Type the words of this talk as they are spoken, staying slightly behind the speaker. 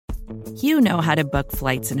You know how to book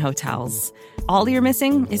flights and hotels. All you're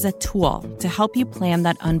missing is a tool to help you plan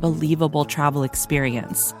that unbelievable travel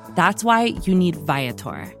experience. That's why you need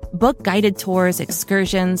Viator. Book guided tours,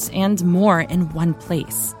 excursions, and more in one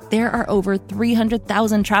place. There are over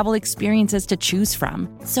 300,000 travel experiences to choose from,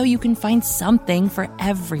 so you can find something for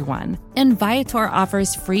everyone. And Viator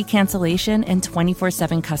offers free cancellation and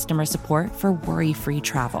 24/7 customer support for worry-free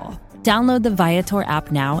travel. Download the Viator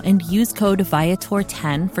app now and use code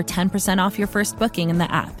Viator10 for 10% off your first booking in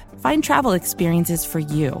the app. Find travel experiences for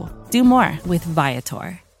you. Do more with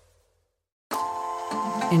Viator.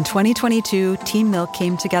 In 2022, Team Milk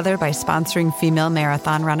came together by sponsoring female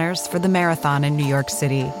marathon runners for the marathon in New York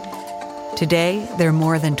City. Today, they're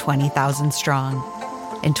more than 20,000 strong.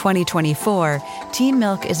 In 2024, Team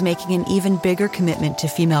Milk is making an even bigger commitment to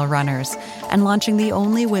female runners and launching the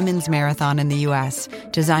only women's marathon in the U.S.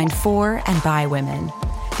 designed for and by women.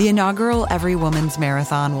 The inaugural Every Woman's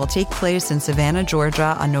Marathon will take place in Savannah,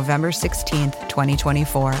 Georgia on November 16th,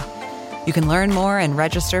 2024. You can learn more and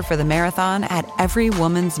register for the marathon at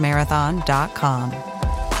everywomansmarathon.com.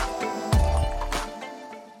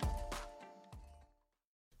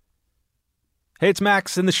 Hey, it's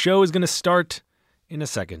Max, and the show is going to start in a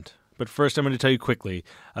second. But first, I'm going to tell you quickly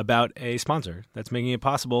about a sponsor that's making it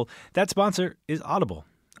possible. That sponsor is Audible.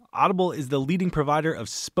 Audible is the leading provider of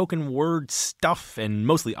spoken word stuff and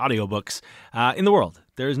mostly audiobooks in the world.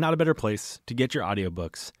 There is not a better place to get your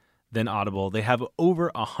audiobooks than Audible. They have over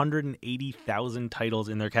 180,000 titles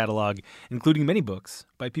in their catalog, including many books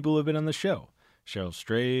by people who have been on the show. Cheryl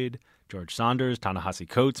Strayed, George Saunders, Ta-Nehisi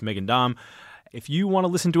Coates, Megan Daum. If you want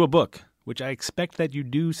to listen to a book, which I expect that you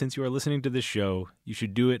do since you are listening to this show, you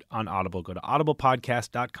should do it on Audible. Go to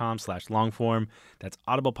audiblepodcast.com/longform. That's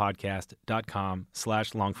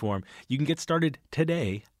audiblepodcast.com/longform. You can get started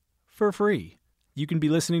today for free. You can be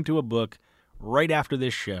listening to a book right after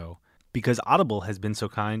this show because Audible has been so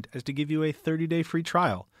kind as to give you a 30-day free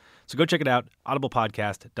trial. So go check it out,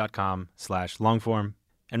 audiblepodcast.com/longform.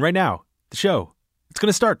 And right now, the show, it's going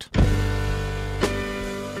to start.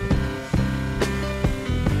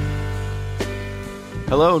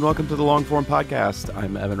 Hello and welcome to the Longform Podcast.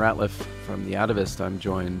 I'm Evan Ratliff from The Atavist. I'm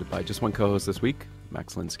joined by just one co-host this week,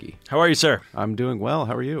 Max Linsky. How are you, sir? I'm doing well.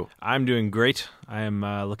 How are you? I'm doing great. I am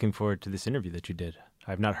looking forward to this interview that you did.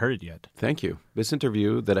 I have not heard it yet. Thank you. This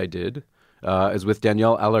interview that I did is with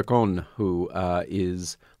Daniel Alarcón, who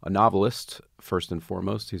is a novelist, first and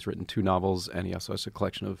foremost. He's written 2 novels, and he also has a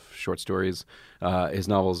collection of short stories. His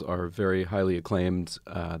novels are very highly acclaimed.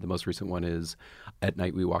 The most recent one is At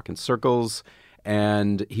Night We Walk in Circles.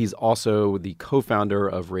 And he's also the co-founder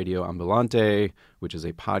of Radio Ambulante, which is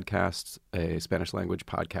a podcast, a Spanish-language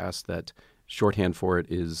podcast that shorthand for it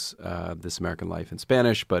is This American Life in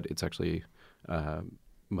Spanish, but it's actually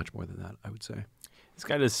much more than that, I would say. This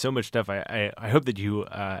guy does so much stuff. I hope that you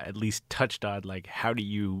at least touched on, like, how do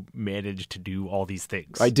you manage to do all these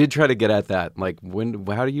things? I did try to get at that. Like,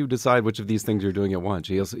 how do you decide which of these things you're doing at once?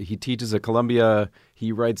 He teaches at Columbia.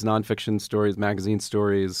 He writes nonfiction stories, magazine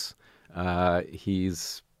stories.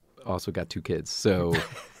 He's also got 2 kids, so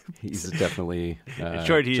he's definitely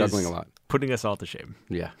juggling a lot. Putting us all to shame.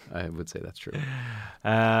 Yeah, I would say that's true.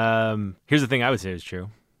 Here's the thing I would say is true.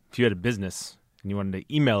 If you had a business and you wanted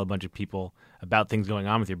to email a bunch of people about things going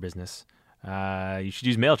on with your business, you should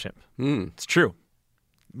use MailChimp. It's true.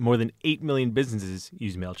 More than 8 million businesses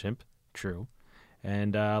use MailChimp. True.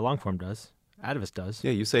 And Longform does. Atavist does.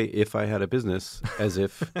 Yeah, you say if I had a business, as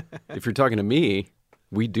if you're talking to me,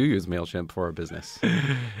 we do use MailChimp for our business.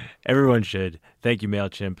 Everyone should. Thank you,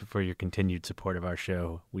 MailChimp, for your continued support of our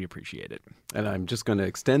show. We appreciate it. And I'm just going to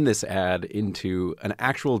extend this ad into an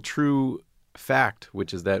actual true fact,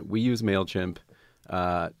 which is that we use MailChimp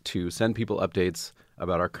to send people updates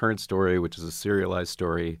about our current story, which is a serialized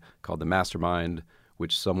story called The Mastermind,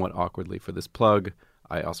 which somewhat awkwardly for this plug,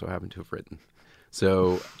 I also happen to have written.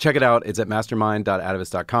 So check it out. It's at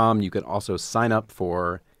mastermind.atavist.com. You can also sign up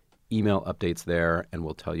for email updates there, and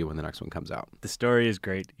we'll tell you when the next one comes out. The story is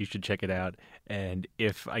great. You should check it out. And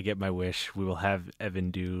if I get my wish, we will have Evan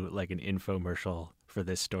do like an infomercial for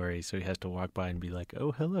this story, so he has to walk by and be like,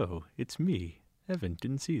 oh, hello, it's me, Evan.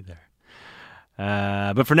 Didn't see you there.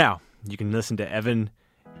 But for now, you can listen to Evan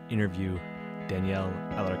interview Daniel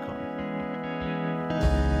Alarcón.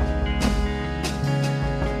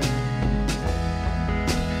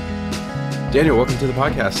 Daniel, welcome to the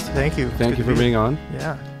podcast. Thank you. Thank you for being on.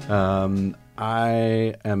 Yeah.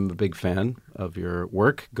 I am a big fan of your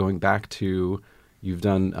work. Going back to, you've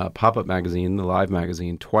done Pop-Up Magazine, the Live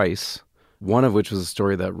magazine, twice. One of which was a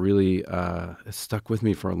story that really stuck with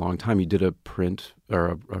me for a long time. You did a print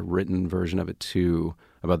or a written version of it too,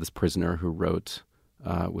 about this prisoner who wrote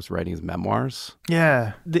was writing his memoirs.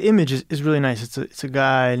 Yeah, the image is really nice. It's a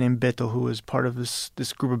guy named Beto who was part of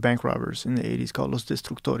this group of bank robbers in the 80s called Los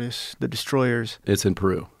Destructores, the Destroyers. It's in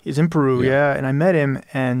Peru. He's in Peru, yeah. And I met him,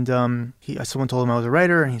 and someone told him I was a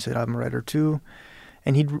writer, and he said, I'm a writer too.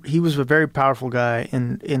 And he was a very powerful guy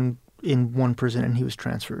in one prison, and he was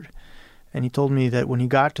transferred. And he told me that when he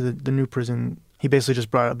got to the new prison, he basically just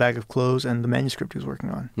brought a bag of clothes and the manuscript he was working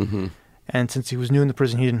on. Mm-hmm. And since he was new in the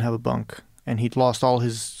prison, he didn't have a bunk. And he'd lost all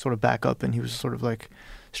his sort of backup, and he was sort of like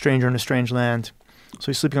stranger in a strange land. So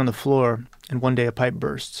he's sleeping on the floor, and one day a pipe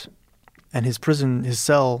bursts. And his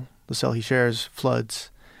cell, the cell he shares, floods.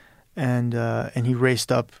 And he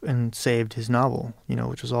raced up and saved his novel,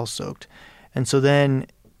 which was all soaked. And so then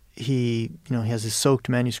he has his soaked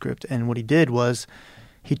manuscript, and what he did was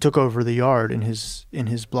he took over the yard in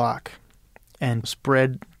his block and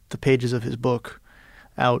spread the pages of his book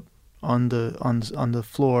out on the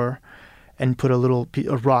floor and put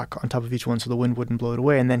a rock on top of each one so the wind wouldn't blow it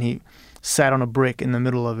away. And then he sat on a brick in the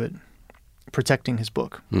middle of it, protecting his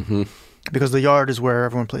book. Mm-hmm. Because the yard is where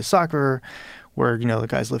everyone plays soccer, where, the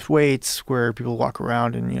guys lift weights, where people walk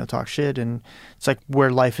around and, talk shit. And it's like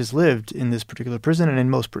where life is lived in this particular prison and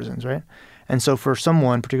in most prisons, right? And so for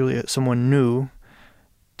someone, particularly someone new,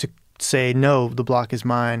 to say, no, the block is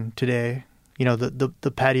mine today,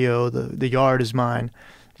 the patio, the yard is mine,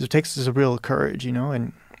 it takes a real courage,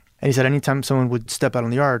 And he said anytime someone would step out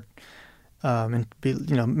on the yard and be,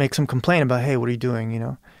 make some complaint about, hey, what are you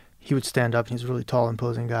doing, he would stand up, and he's a really tall,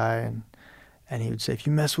 imposing guy, and he would say, if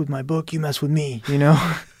you mess with my book, you mess with me,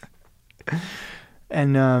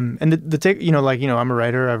 And the take, I'm a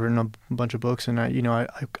writer. I've written a bunch of books, and I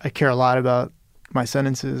care a lot about my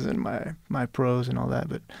sentences and my prose and all that.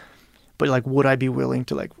 But like, would I be willing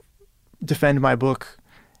to like defend my book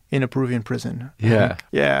in a Peruvian prison? Yeah,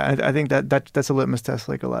 I think that's a litmus test.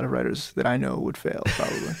 Like a lot of writers that I know would fail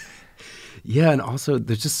probably. Yeah, and also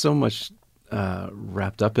there's just so much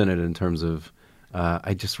wrapped up in it in terms of.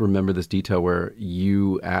 I just remember this detail where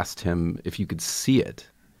you asked him if you could see it,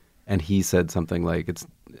 and he said something like, "It's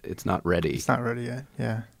not ready." It's not ready yet.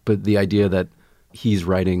 Yeah. But the idea that he's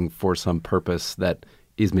writing for some purpose that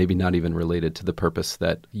is maybe not even related to the purpose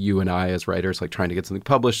that you and I as writers, like trying to get something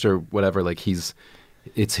published or whatever, like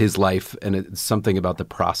it's his life, and it's something about the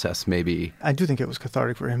process maybe. I do think it was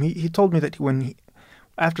cathartic for him. He told me that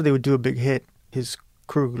after they would do a big hit, his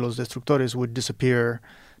crew, Los Destructores, would disappear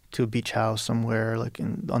to a beach house somewhere, like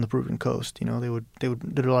on the Peruvian coast. They would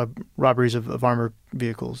did a lot of robberies of armored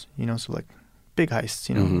vehicles. So like big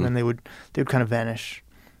heists. Mm-hmm. And they would kind of vanish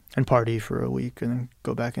and party for a week and then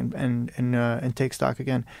go back and take stock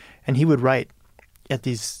again. And he would write at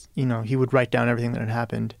these. He would write down everything that had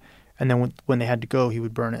happened, and then when they had to go, he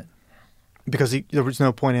would burn it because there was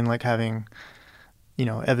no point in like having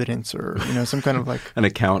evidence or some kind of like an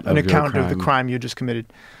account of the crime you just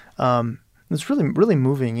committed. It's really, really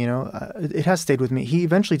moving, It has stayed with me. He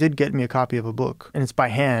eventually did get me a copy of a book, and it's by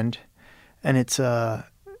hand, and it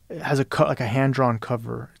has like a hand-drawn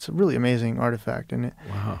cover. It's a really amazing artifact, and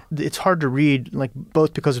it's hard to read, like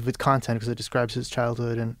both because of its content, because it describes his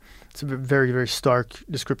childhood, and it's very, very stark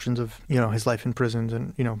descriptions of his life in prisons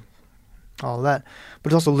and all of that.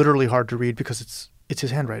 But it's also literally hard to read because it's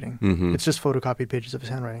his handwriting. Mm-hmm. It's just photocopied pages of his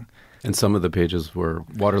handwriting. And some of the pages were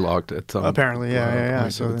waterlogged at some. Apparently, yeah.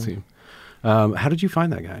 So it seemed. How did you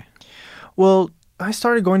find that guy? Well, I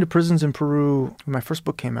started going to prisons in Peru when my first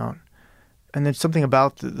book came out, and then something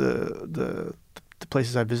about the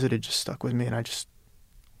places I visited just stuck with me, and I just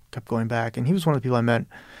kept going back. And he was one of the people I met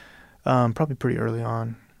probably pretty early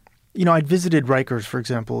on. I'd visited Rikers, for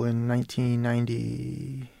example, in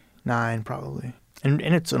 1999 probably, and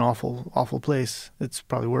it's an awful, awful place. It's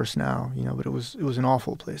probably worse now, but it was an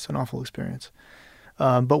awful place, an awful experience.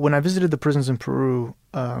 But when I visited the prisons in Peru,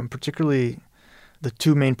 particularly the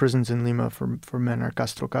two main prisons in Lima for men are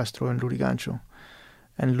Castro and Lurigancho.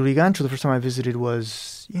 And Lurigancho, the first time I visited,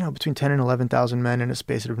 was between 10 and 11,000 men in a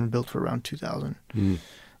space that had been built for around 2,000.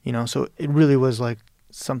 So it really was like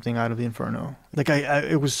something out of the inferno. Like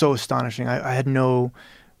it was so astonishing. I had no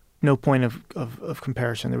point of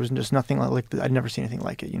comparison. There was just nothing like I'd never seen anything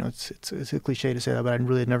like it. It's a cliche to say that, but I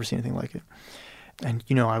really had never seen anything like it. And,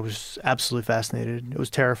 I was absolutely fascinated. It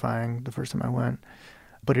was terrifying the first time I went.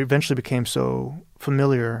 But it eventually became so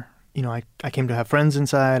familiar. I came to have friends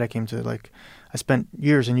inside. I spent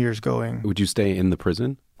years and years going. Would you stay in the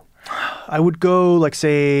prison? I would go,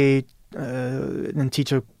 say, and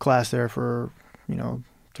teach a class there for,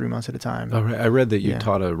 3 months at a time. Oh, right. I read that you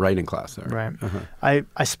taught a writing class there. Right. Uh-huh.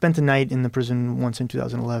 I spent a night in the prison once in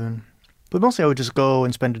 2011. But mostly I would just go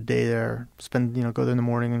and spend a day there, go there in the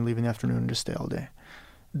morning and leave in the afternoon and just stay all day.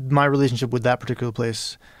 my relationship with that particular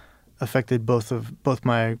place affected both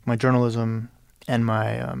my journalism and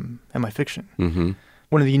my fiction. Mm-hmm.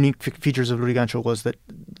 One of the unique features of Lurigancho was that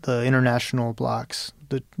the international blocks,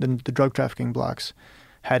 the drug trafficking blocks,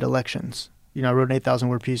 had elections. You know, I wrote an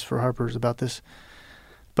 8,000-word piece for Harper's about this,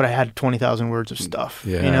 but I had 20,000 words of stuff,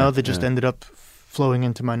 that just ended up flowing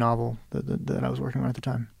into my novel that I was working on at the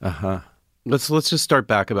time. Uh-huh. Let's just start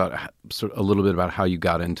back about sort of a little bit about how you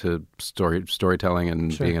got into storytelling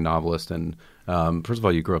and being a novelist. And first of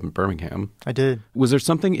all, you grew up in Birmingham. I did. Was there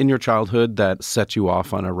something in your childhood that set you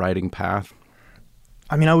off on a writing path?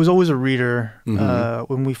 I mean, I was always a reader.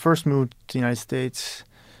 Mm-hmm. When we first moved to the United States,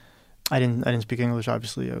 I didn't speak English.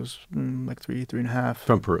 Obviously, I was like three and a half.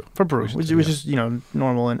 From Peru, which was just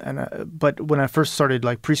normal. But when I first started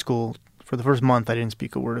like preschool, for the first month, I didn't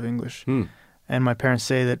speak a word of English. And my parents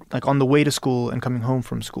say that like on the way to school and coming home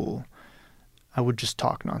from school, I would just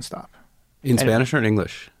talk nonstop. In Spanish or in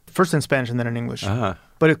English? First in Spanish and then in English. Uh-huh.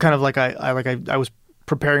 But it kind of like I was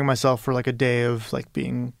preparing myself for like a day of like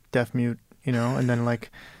being deaf mute, and then like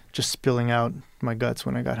just spilling out my guts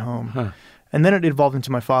when I got home. Huh. And then it evolved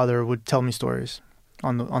into my father would tell me stories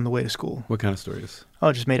on the way to school. What kind of stories?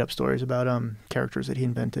 Oh, just made up stories about characters that he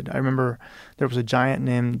invented. I remember there was a giant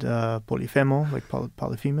named Polifemo, like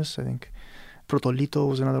Polyphemus, I think. Protolito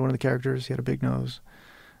was another one of the characters. He had a big nose.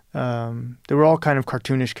 They were all kind of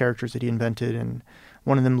cartoonish characters that he invented, and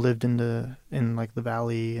one of them lived in the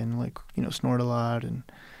valley and snored a lot. And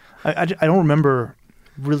I don't remember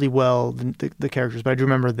really well the characters, but I do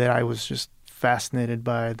remember that I was just fascinated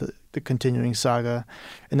by the continuing saga.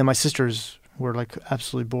 And then my sisters were like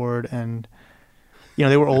absolutely bored, and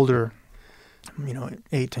they were older,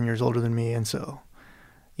 8-10 years older than me, and so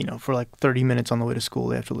for like 30 minutes on the way to school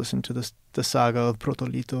they have to listen to the saga of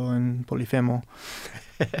Protolito and Polifemo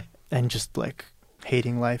and just like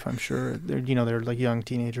hating life. I'm sure they're like young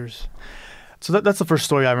teenagers. So that's the first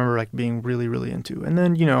story I remember like being really, really into. And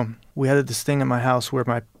then we had this thing at my house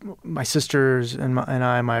where my sisters and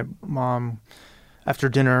my mom, after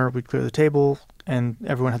dinner we'd clear the table and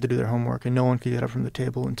everyone had to do their homework, and no one could get up from the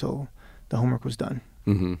table until the homework was done.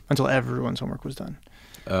 Mm-hmm. Until everyone's homework was done.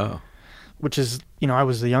 Oh. Which is, I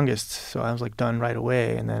was the youngest, so I was like done right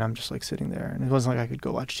away, and then I'm just like sitting there, and it wasn't like I could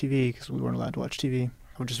go watch TV because we weren't allowed to watch TV.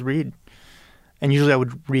 I would just read, and usually I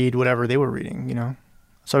would read whatever they were reading,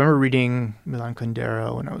 So I remember reading Milan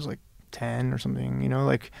Kundera when I was like 10 or something,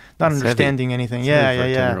 like not That's understanding heavy. anything. It's Yeah.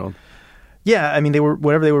 heavy for a 10-year-old. Yeah, I mean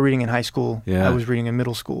whatever they were reading in high school, Yeah. I was reading in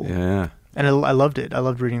middle school. Yeah. And I loved it. I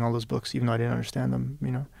loved reading all those books, even though I didn't understand them,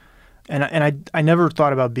 And I never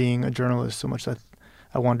thought about being a journalist so much that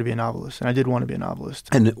I wanted to be a novelist, and I did want to be a novelist.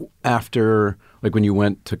 And after, like when you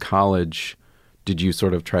went to college, did you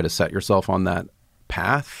sort of try to set yourself on that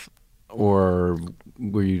path, or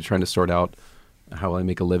were you trying to sort out how will I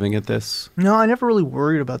make a living at this? No, I never really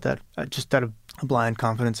worried about that. I just had a blind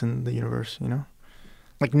confidence in the universe,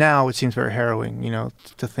 Like now it seems very harrowing,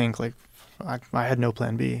 to think like I had no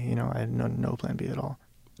plan B, I had no plan B at all.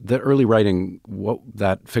 That early writing,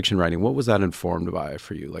 that fiction writing, what was that informed by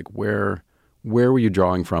for you? Like where were you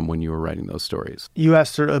drawing from when you were writing those stories? You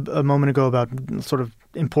asked a moment ago about sort of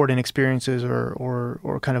important experiences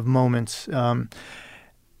or kind of moments.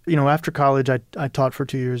 After college, I taught for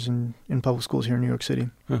 2 years in public schools here in New York City.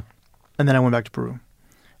 Huh. And then I went back to Peru.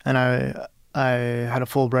 And I had a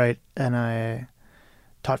Fulbright, and I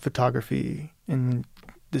taught photography in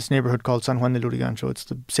this neighborhood called San Juan de Lurigancho. It's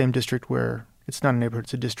the same district where, it's not a neighborhood,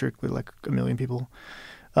 it's a district with like 1 million people.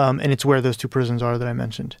 And it's where those two prisons are that I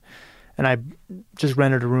mentioned. And I just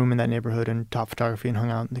rented a room in that neighborhood and taught photography and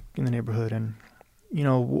hung out in the neighborhood. And,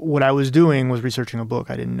 what I was doing was researching a book.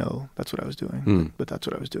 I didn't know that's what I was doing, but that's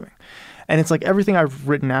what I was doing. And it's like everything I've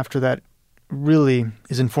written after that really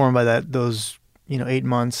is informed by those 8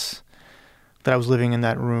 months that I was living in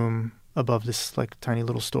that room above this like tiny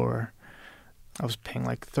little store. I was paying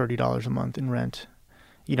like $30 a month in rent,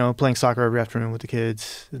 playing soccer every afternoon with the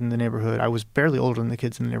kids in the neighborhood. I was barely older than the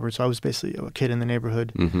kids in the neighborhood, so I was basically a kid in the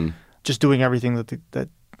neighborhood. Mm-hmm. Just doing everything that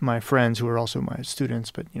my friends, who were also my students,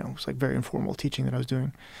 but it was like very informal teaching that I was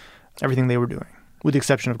doing, everything they were doing, with the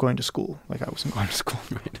exception of going to school. Like I wasn't going to school.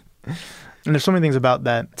 Right. And there's so many things about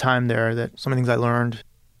that time there, that so many things I learned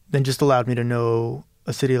then just allowed me to know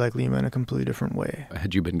a city like Lima in a completely different way.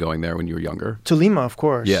 Had you been going there when you were younger? To Lima, of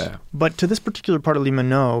course. Yeah. But to this particular part of Lima,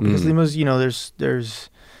 no, because Lima's, it's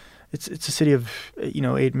a city of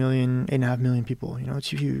 8.5 million people. It's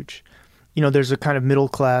huge. There's a kind of middle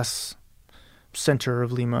class center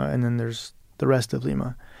of Lima, and then there's the rest of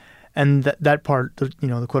Lima, and that part, the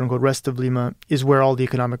quote unquote rest of Lima, is where all the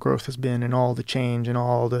economic growth has been, and all the change, and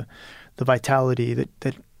all the vitality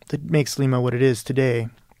that that makes Lima what it is today.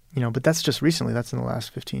 But that's just recently. That's in the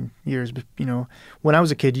last 15 years. But when I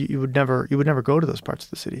was a kid, you would never go to those parts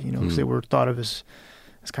of the city, because they were thought of as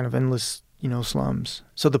kind of endless, slums.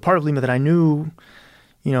 So the part of Lima that I knew,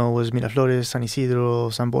 was Miraflores, San Isidro,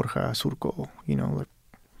 San Borja, Surco, like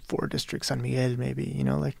 4 districts, San Miguel maybe,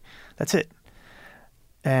 like that's it.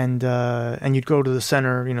 And you'd go to the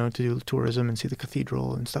center, to do tourism and see the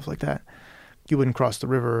cathedral and stuff like that. You wouldn't cross the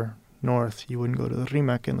river north. You wouldn't go to the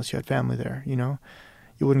Rimac unless you had family there,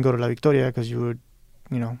 You wouldn't go to La Victoria because you would,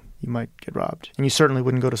 you might get robbed. And you certainly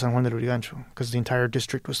wouldn't go to San Juan de Lurigancho because the entire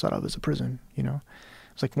district was thought of as a prison,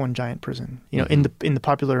 It's like one giant prison. In the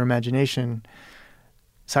popular imagination,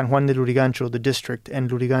 San Juan de Lurigancho, the district,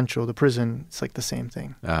 and Lurigancho, the prison, it's like the same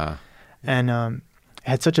thing. And it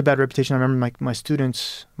had such a bad reputation. I remember my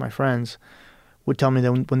students, my friends, would tell me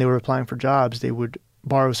that when they were applying for jobs, they would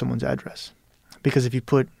borrow someone's address. Because if you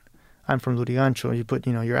put, I'm from Lurigancho, you put,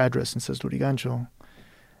 your address and says Lurigancho,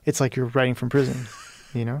 it's like you're writing from prison,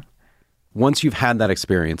 Once you've had that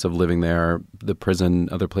experience of living there, the prison,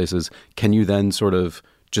 other places, can you then sort of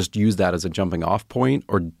just use that as a jumping off point?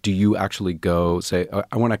 Or do you actually go say,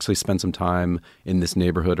 I want to actually spend some time in this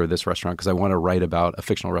neighborhood or this restaurant because I want to write about a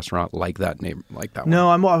fictional restaurant like that one? No,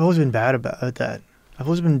 I've always been bad about that. I've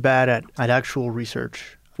always been bad at actual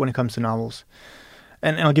research when it comes to novels.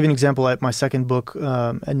 And I'll give you an example. My second book,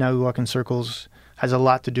 And Now We Walk in Circles, has a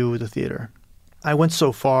lot to do with the theater. I went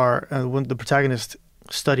so far when the protagonist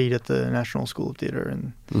studied at the National School of Theater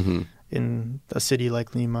in a city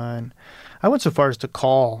like Lima, and I went so far as to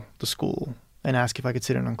call the school and ask if I could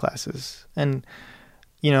sit in on classes. And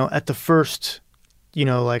at the first,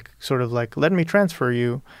 let me transfer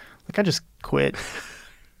you, I just quit.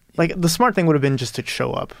 The smart thing would have been just to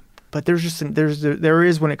show up. But there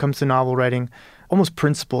is when it comes to novel writing, almost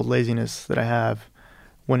principled laziness that I have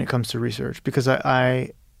when it comes to research, because I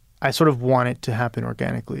sort of want it to happen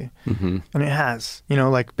organically. And it has,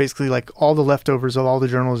 basically all the leftovers of all the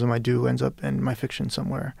journalism I do ends up in my fiction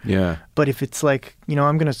somewhere. Yeah. But if it's I'm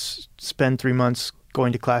going to spend 3 months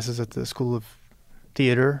going to classes at the School of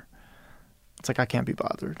Theater, it's I can't be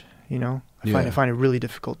bothered, I find it really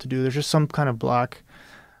difficult to do. There's just some kind of block.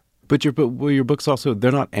 But your books also,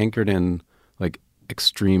 they're not anchored in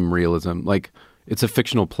extreme realism. It's a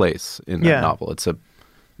fictional place in that novel. It's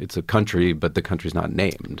a country, but the country's not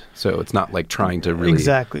named. So it's not trying to really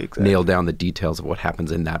exactly. nail down the details of what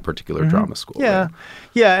happens in that particular drama school. Yeah. Right?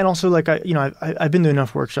 Yeah. And also I've been to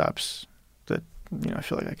enough workshops that, I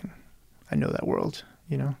feel like I know that world,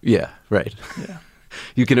 Yeah. Right. Yeah.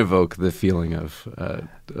 You can evoke the feeling of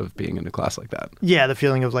being in a class like that. Yeah. The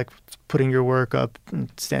feeling of putting your work up and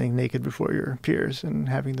standing naked before your peers and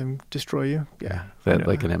having them destroy you. Yeah. That an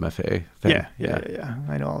MFA thing. Yeah.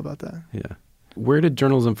 I know all about that. Yeah. Where did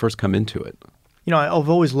journalism first come into it? I've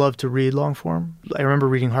always loved to read long form. I remember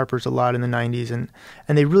reading Harper's a lot in the 90s, and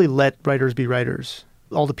they really let writers be writers.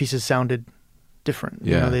 All the pieces sounded different.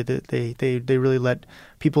 Yeah. They really let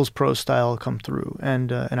people's prose style come through,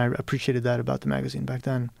 and I appreciated that about the magazine back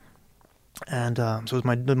then. And so it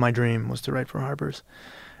was my dream was to write for Harper's.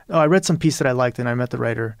 I read some piece that I liked, and I met the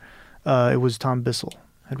writer. It was Tom Bissell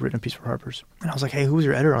had written a piece for Harper's, and I was like, "Hey, who was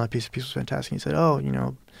your editor on that piece? The piece was fantastic." And he said, "Oh,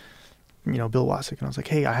 Bill Wasik." And I was like,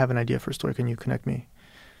 "Hey, I have an idea for a story. Can you connect me?"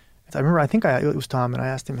 I remember, it was Tom, and I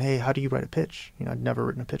asked him, "Hey, how do you write a pitch?" I'd never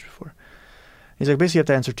written a pitch before. He's like, "Basically, you have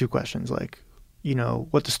to answer 2 questions,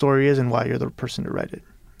 what the story is and why you're the person to write it."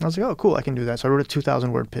 And I was like, "Oh, cool, I can do that." So I wrote a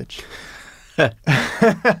 2,000-word pitch. I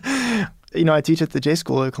teach at the J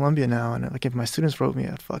School at Columbia now, and if my students wrote me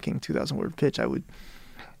a fucking 2,000-word pitch, I would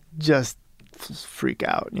just freak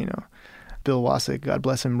out, Bill Wasik, God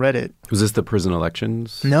bless him, read it. Was this the prison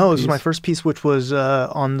elections? No, this was my first piece, which was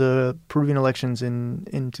on the Peruvian elections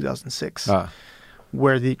in 2006,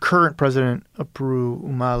 where the current president of Peru,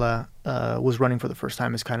 Humala, was running for the first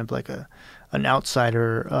time as kind of an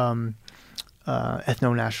outsider,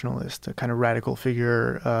 ethno-nationalist, a kind of radical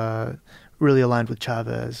figure, really aligned with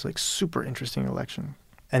Chavez, super interesting election.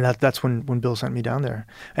 And that's when Bill sent me down there,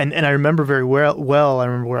 and I remember very well. I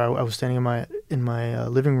remember where I was standing in my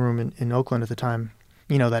living room in Oakland at the time.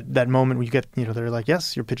 That moment when you get they're like,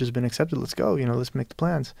 "Yes, your pitch has been accepted. Let's go. Let's make the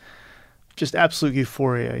plans." Just absolute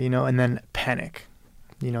euphoria, and then panic,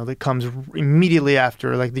 that comes immediately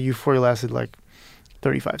after. The euphoria lasted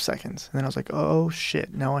 35 seconds, and then I was like, "Oh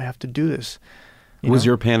shit! Now I have to do this." Was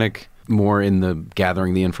your panic more in the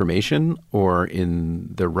gathering the information or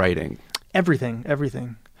in the writing? Everything.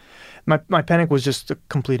 My panic was just a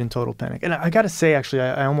complete and total panic. And I got to say, actually,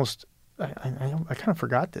 I kind of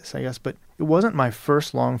forgot this, I guess, but it wasn't my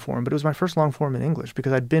first long form, but it was my first long form in English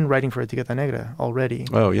because I'd been writing for Etiqueta Negra already.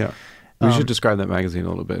 Oh, yeah. We should describe that magazine a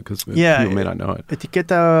little bit because people may not know it.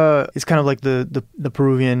 Etiqueta is kind of like the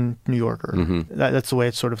Peruvian New Yorker. Mm-hmm. That's the way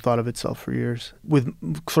it's sort of thought of itself for years, with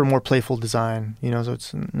sort of more playful design, so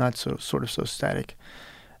it's not so static.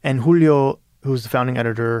 And Julio, who's the founding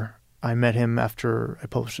editor, I met him after I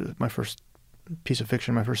published my first piece of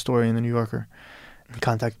fiction, my first story in the New Yorker. He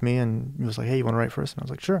contacted me and he was like, "Hey, you want to write for us?" And I was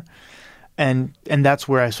like, "Sure." And that's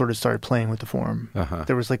where I sort of started playing with the form. Uh-huh.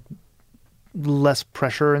 There was like less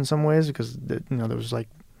pressure in some ways because there was like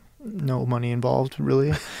no money involved really.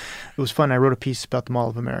 It was fun. I wrote a piece about the Mall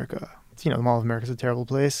of America. The Mall of America is a terrible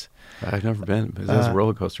place. I've never been, but there's a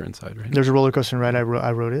roller coaster inside, right? There's a roller coaster inside.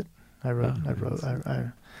 I wrote it. I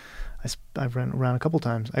ran around a couple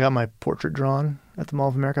times. I got my portrait drawn at the Mall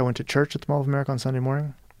of America. I went to church at the Mall of America on Sunday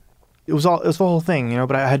morning. It was the whole thing,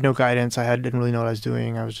 but I had no guidance. Didn't really know what I was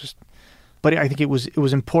doing. But I think it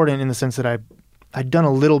was important in the sense that I'd done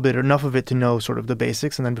a little bit, enough of it to know sort of the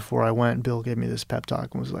basics. And then before I went, Bill gave me this pep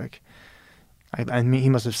talk and was like, he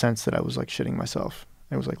must have sensed that I was like shitting myself.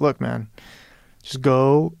 It was like, "Look, man, just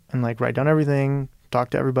go and like write down everything, talk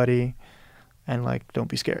to everybody, and like don't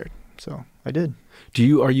be scared." So I did.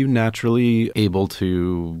 Are you naturally able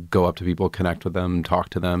to go up to people, connect with them, talk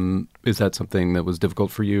to them? Is that something that was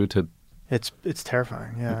difficult for you to? It's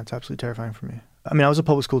terrifying. Yeah, it's absolutely terrifying for me. I mean, I was a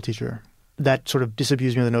public school teacher. That sort of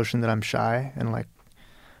disabused me of the notion that I'm shy, and like,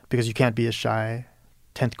 because you can't be a shy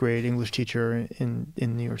 10th grade English teacher in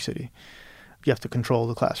New York City. You have to control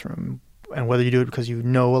the classroom. And whether you do it because you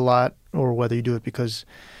know a lot or whether you do it because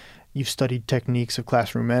you've studied techniques of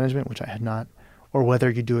classroom management, which I had not, or whether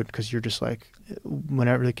you do it because you're just like,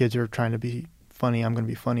 whenever the kids are trying to be funny, I'm going to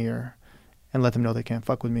be funnier and let them know they can't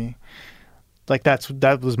fuck with me. Like that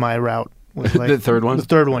was my route. Was like, the third one? The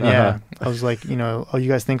third one, yeah. Uh-huh. I was like, oh, you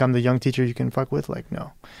guys think I'm the young teacher you can fuck with? Like,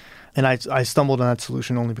 no. And I stumbled on that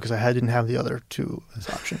solution only because I didn't have the other two as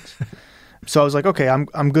options. So I was like, okay,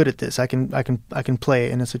 I'm good at this. I can play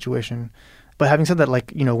in a situation. But having said that,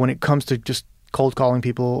 like, when it comes to just cold calling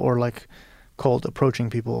people or like cold approaching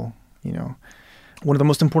people, one of the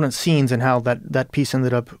most important scenes and how that piece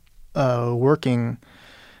ended up working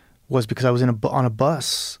was because I was on a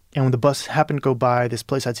bus, and when the bus happened to go by this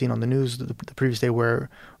place I'd seen on the news the previous day where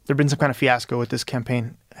there'd been some kind of fiasco at this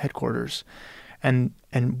campaign headquarters, and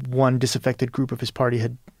one disaffected group of his party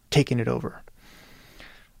had taken it over.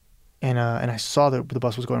 And I saw that the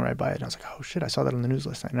bus was going right by it, and I was like, oh shit, I saw that on the news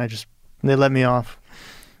last night. And they let me off,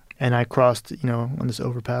 and I crossed, on this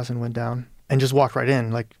overpass and went down and just walked right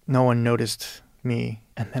in. Like no one noticed me.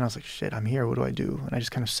 And then I was like, shit, I'm here. What do I do? And I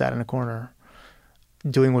just kind of sat in a corner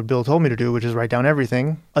doing what Bill told me to do, which is write down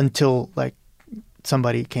everything until like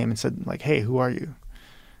somebody came and said like, hey, who are you?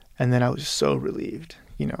 And then I was so relieved,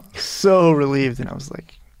 so relieved. And I was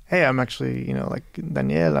like, hey, I'm actually, like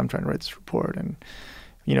Daniel, I'm trying to write this report. And,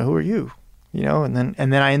 who are you? And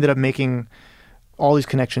then I ended up making all these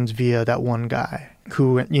connections via that one guy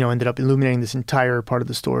who, ended up illuminating this entire part of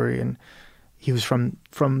the story. And he was from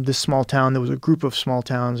this small town. There was a group of small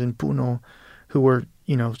towns in Puno who were,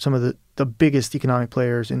 some of the biggest economic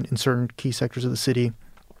players in certain key sectors of the city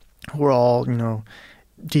who were all,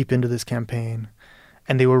 deep into this campaign.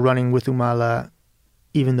 And they were running with Humala,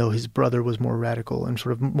 even though his brother was more radical and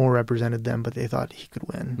sort of more represented them, but they thought he could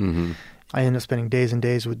win. Mm-hmm. I ended up spending days and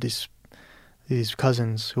days with these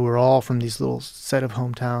cousins who were all from these little set of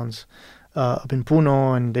hometowns up in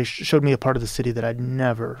Puno, and they showed me a part of the city that I'd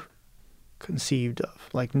never conceived of,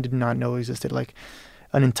 like did not know existed, like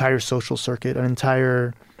an entire social circuit, an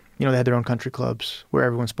entire, they had their own country clubs where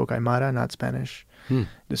everyone spoke Aymara, not Spanish.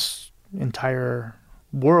 This entire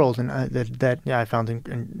world, and I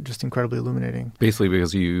found just incredibly illuminating. Basically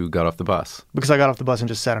because you got off the bus. Because I got off the bus and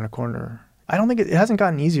just sat in a corner. I don't think it hasn't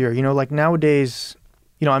gotten easier. Like nowadays,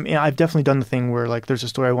 I've definitely done the thing where like there's a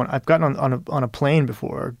story I've gotten on a plane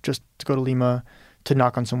before just to go to Lima to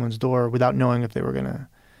knock on someone's door without knowing if they were gonna,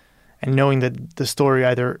 and knowing that the story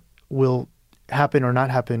either will happen or not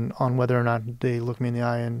happen on whether or not they look me in the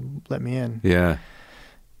eye and let me in. Yeah.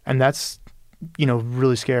 And that's,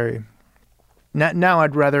 really scary. Now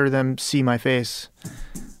I'd rather them see my face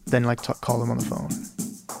than like call them on the phone.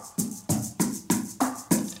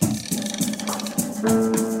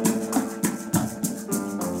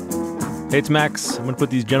 Hey, it's Max. I'm going to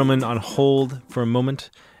put these gentlemen on hold for a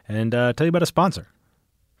moment and tell you about a sponsor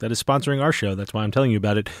that is sponsoring our show. That's why I'm telling you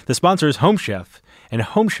about it. The sponsor is Home Chef, and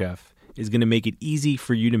Home Chef is going to make it easy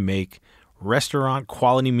for you to make restaurant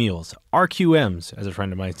quality meals, RQMs, as a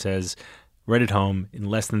friend of mine says, right at home in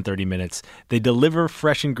less than 30 minutes. They deliver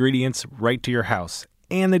fresh ingredients right to your house,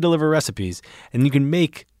 and they deliver recipes, and you can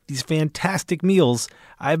make these fantastic meals.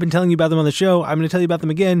 I've been telling you about them on the show. I'm going to tell you about them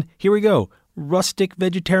again. Here we go. rustic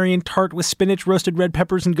vegetarian tart with spinach, roasted red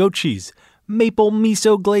peppers, and goat cheese, maple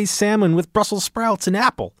miso glazed salmon with Brussels sprouts and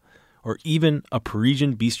apple, or even a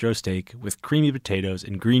Parisian bistro steak with creamy potatoes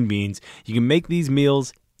and green beans. You can make these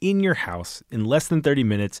meals in your house in less than 30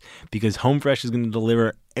 minutes because Home Fresh is going to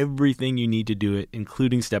deliver everything you need to do it,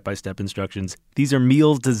 including step-by-step instructions. These are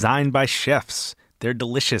meals designed by chefs. They're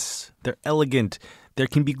delicious. They're elegant. They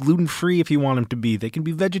can be gluten-free if you want them to be. They can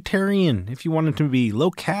be vegetarian if you want them to be.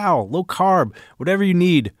 Low-cal, low-carb, whatever you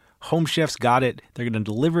need. Home Chef's got it. They're going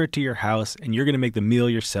to deliver it to your house, and you're going to make the meal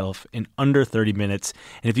yourself in under 30 minutes.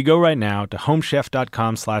 And if you go right now to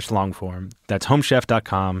homechef.com/longform, that's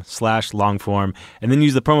homechef.com/longform, and then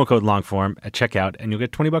use the promo code longform at checkout, and you'll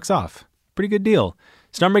get $20 off. Pretty good deal.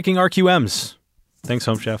 Start making RQMs. Thanks,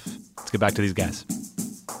 Home Chef. Let's get back to these guys.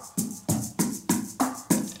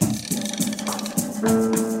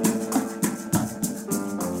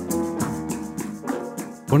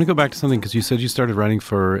 I want to go back to something because you said you started writing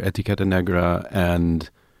for Etiqueta Negra, and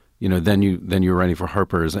then you were writing for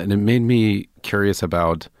Harper's, and it made me curious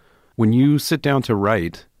about when you sit down to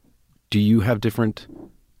write, do you have different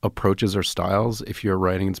approaches or styles if you're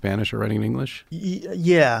writing in Spanish or writing in English?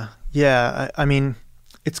 Yeah. I mean,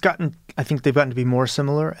 I think they've gotten to be more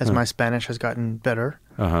similar as my Spanish has gotten better.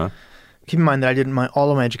 Keep in mind that I did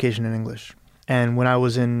all of my education in English, and when I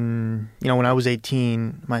was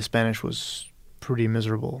 18, my Spanish was pretty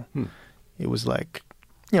miserable. It was like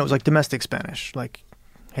domestic Spanish, like,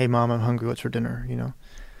 "Hey mom, I'm hungry, what's for dinner?"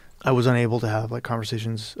 I was unable to have like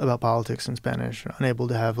conversations about politics in Spanish, unable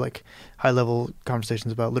to have like high level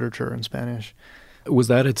conversations about literature in Spanish. Was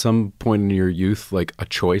that at some point in your youth like a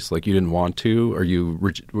choice, like you didn't want to, or you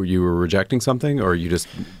were rejecting something, or you just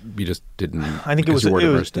didn't? I think it was I think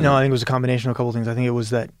it was a combination of a couple of things. I think it was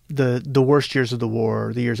that the worst years of the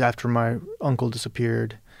war, the years after my uncle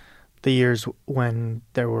disappeared, the years when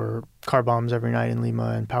there were car bombs every night in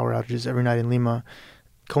Lima and power outages every night in Lima,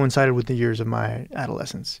 coincided with the years of my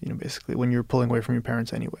adolescence, basically when you're pulling away from your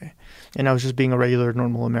parents anyway. And I was just being a regular,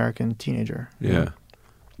 normal American teenager. Yeah.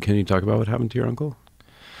 Can you talk about what happened to your uncle?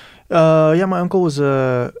 Yeah, my uncle was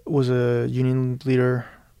a union leader,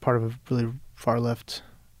 part of a really far left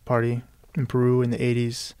party in Peru in the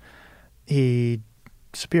 80s. He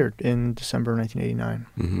disappeared in December 1989.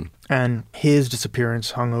 Mm-hmm. And his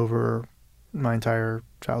disappearance hung over my entire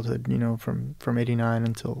childhood, from 89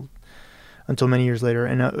 until many years later.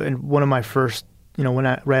 And one of my first,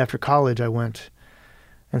 right after college, I went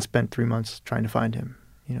and spent 3 months trying to find him,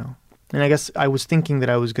 And I guess I was thinking that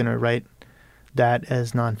I was going to write that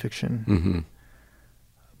as nonfiction. Mm-hmm.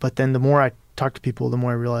 But then the more I talked to people, the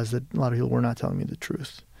more I realized that a lot of people were not telling me the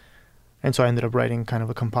truth. And so I ended up writing kind of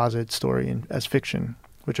a composite story as fiction,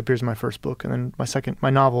 which appears in my first book. And then my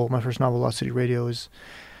first novel, Lost City Radio, is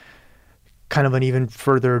kind of an even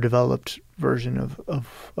further developed version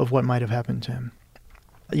of what might have happened to him.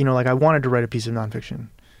 I wanted to write a piece of nonfiction,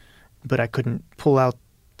 but I couldn't pull out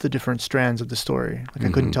the different strands of the story. I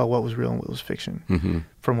couldn't tell what was real and what was fiction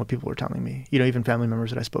from what people were telling me. Even family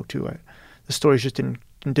members that I spoke to, the stories just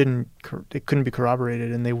it couldn't be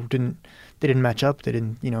corroborated, and they didn't match up. They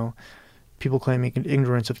didn't, people claiming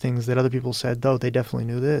ignorance of things that other people said, though they definitely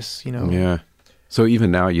knew this, Yeah. So even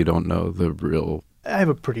now you don't know the real... I have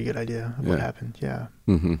a pretty good idea of what happened, yeah.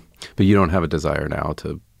 Mm-hmm. But you don't have a desire now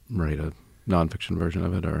to write a nonfiction version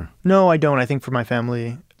of it, or... No, I don't. I think for my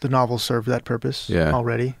family, the novel served that purpose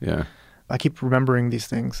already. Yeah. I keep remembering these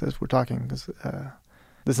things as we're talking, because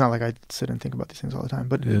it's not like I sit and think about these things all the time.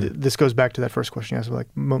 But this goes back to that first question you asked about, like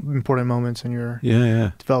important moments in your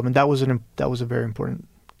development. That was a very important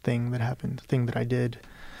thing that happened, thing that I did.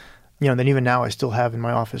 Then even now I still have in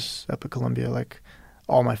my office up at Columbia, like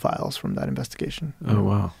all my files from that investigation. Oh,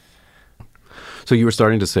 wow. So you were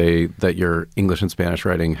starting to say that your English and Spanish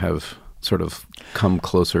writing have sort of come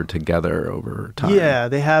closer together over time. Yeah,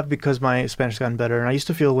 they have, because my Spanish has gotten better. And I used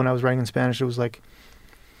to feel when I was writing in Spanish, it was like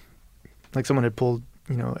someone had pulled,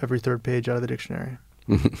 every third page out of the dictionary.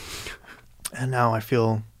 And now I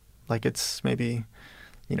feel like it's maybe,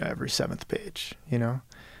 every seventh page,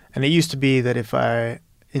 And it used to be that if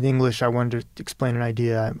in English, I wanted to explain an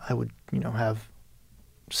idea, I would, have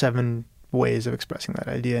 7 ways of expressing that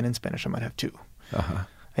idea, and in Spanish I might have 2. Uh-huh.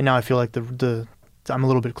 And now I feel like I'm a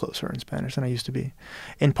little bit closer in Spanish than I used to be.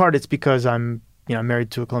 In part, it's because I'm married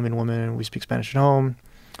to a Colombian woman and we speak Spanish at home.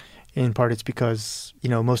 In part, it's because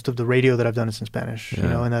most of the radio that I've done is in Spanish,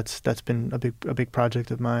 and that's been a big project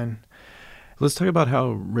of mine. Let's talk about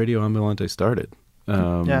how Radio Ambulante started.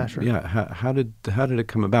 Yeah, sure. Yeah, how did it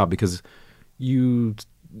come about? Because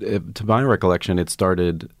to my recollection, it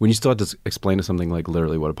started when you still had to explain to something like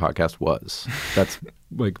literally what a podcast was. That's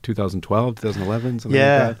like 2012, 2011, something like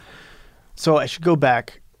that. So I should go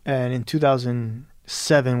back, and in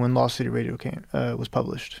 2007, when Lost City Radio was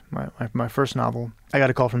published, my first novel, I got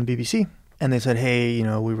a call from the BBC, and they said, "Hey,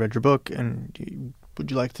 we read your book, and would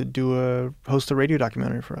you like to host a radio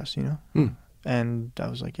documentary for us?" And I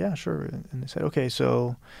was like, "Yeah, sure." And they said, "Okay,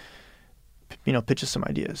 so pitch us some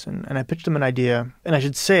ideas," and I pitched them an idea, and I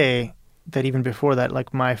should say that even before that,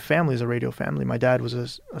 like, my family is a radio family. My dad was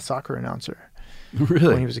a soccer announcer. Really?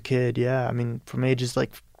 When he was a kid, yeah. I mean, from ages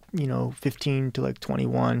 15 to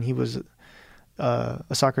 21, he was a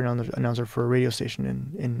soccer announcer for a radio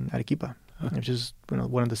station in Arequipa, which is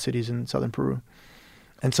one of the cities in southern Peru.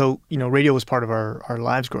 And so, radio was part of our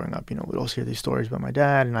lives growing up. We'd always hear these stories about my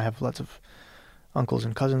dad, and I have lots of uncles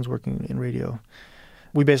and cousins working in radio.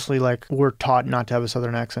 We basically were taught not to have a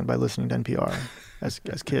southern accent by listening to NPR as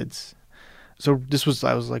kids. So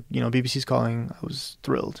I was like, BBC's calling. I was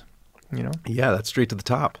thrilled. Yeah, that's straight to the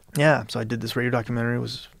top. Yeah, so I did this radio documentary. It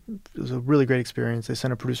was a really great experience. They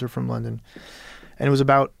sent a producer from London, and it was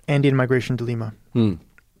about Andean migration to Lima.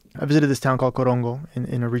 I visited this town called Corongo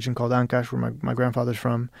in a region called Ancash, where my grandfather's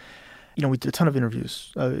from. We did a ton of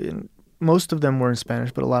interviews. Most of them were in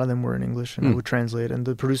Spanish, but a lot of them were in English, and I would translate. And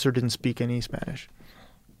the producer didn't speak any Spanish.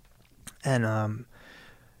 And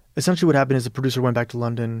essentially what happened is the producer went back to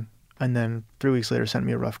London, and then 3 weeks later sent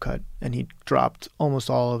me a rough cut, and he dropped almost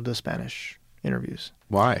all of the Spanish interviews.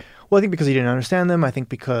 Why? Well, I think because he didn't understand them. I think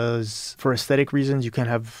because for aesthetic reasons, you can't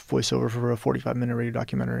have voiceover for a 45-minute radio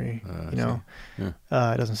documentary. It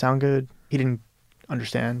doesn't sound good. He didn't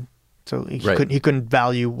understand, so he couldn't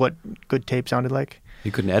value what good tape sounded like. He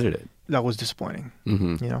couldn't edit it. That was disappointing.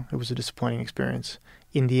 It was a disappointing experience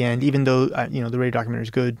in the end. Even though the radio documentary is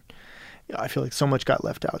good, I feel like so much got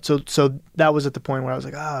left out. So that was at the point where I was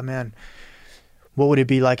like, man, what would it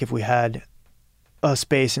be like if we had a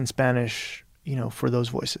space in Spanish, for those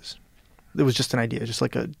voices? It was just an idea, just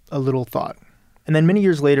like a little thought. And then many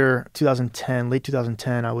years later, late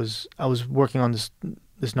 2010, I was working on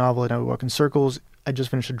this novel, and I would walk in circles. I just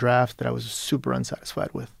finished a draft that I was super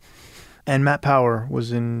unsatisfied with. And Matt Power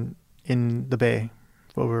was in the Bay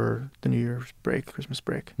over the New Year's break, Christmas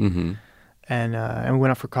break. Mm-hmm. And we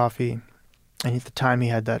went out for coffee. And at the time, he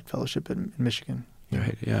had that fellowship in Michigan.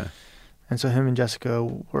 Right, yeah. And so him and Jessica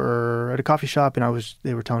were at a coffee shop, and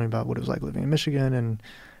they were telling me about what it was like living in Michigan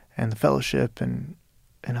and the fellowship. And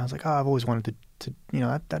I was like, I've always wanted to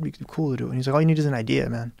that'd be cool to do. And he's like, all you need is an idea,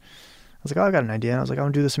 man. I was like, I got an idea. And I was like, I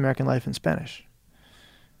want to do This American Life in Spanish.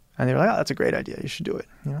 And they were like, that's a great idea. You should do it,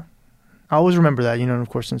 I always remember that, and of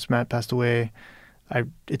course, since Matt passed away,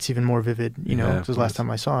 it's even more vivid, because the last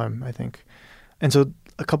time I saw him, I think. And so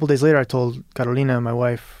a couple of days later, I told Carolina, my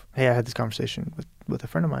wife, hey, I had this conversation with a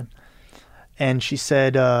friend of mine. And she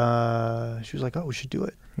said, she was like, oh, we should do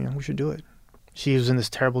it. We should do it. She was in this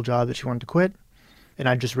terrible job that she wanted to quit. And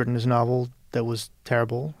I'd just written this novel that was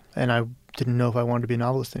terrible. And I didn't know if I wanted to be a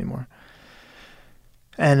novelist anymore.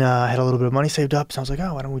 And I had a little bit of money saved up. So I was like,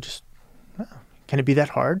 why don't we just, can it be that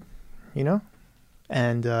hard?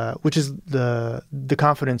 And which is the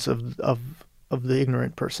confidence of the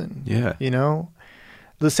ignorant person. Yeah.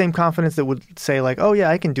 The same confidence that would say like, oh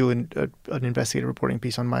yeah, I can do an investigative reporting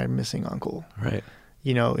piece on my missing uncle. Right.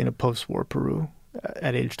 In a post-war Peru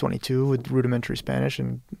at age 22 with rudimentary Spanish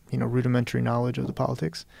and rudimentary knowledge of the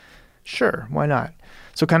politics. Sure, why not?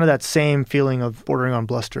 So kind of that same feeling of bordering on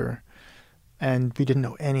bluster, and we didn't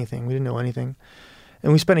know anything.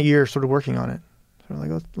 And we spent a year sort of working on it. So we're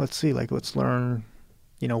like, let's see, let's learn.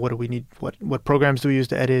 What do we need? What programs do we use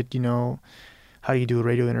to edit? How do you do a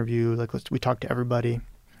radio interview? We talked to everybody.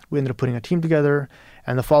 We ended up putting a team together,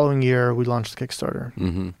 and the following year we launched the Kickstarter.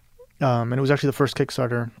 Mm-hmm. And it was actually the first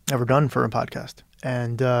Kickstarter ever done for a podcast.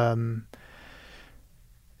 And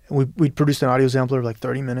we produced an audio sampler of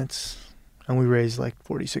 30 minutes, and we raised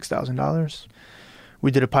 $46,000.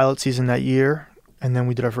 We did a pilot season that year, and then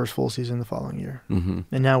we did our first full season the following year. Mm-hmm.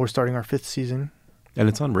 And now we're starting our 5th season. And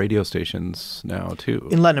it's on radio stations now, too.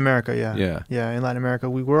 In Latin America, yeah. Yeah. Yeah, in Latin America.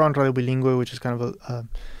 We were on Radio Bilingüe, which is kind of a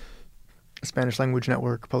Spanish language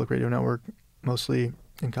network, public radio network, mostly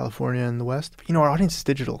in California and the West. Our audience is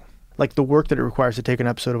digital. The work that it requires to take an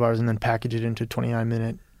episode of ours and then package it into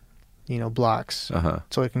 29-minute, blocks,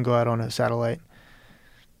 so it can go out on a satellite.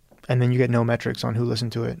 And then you get no metrics on who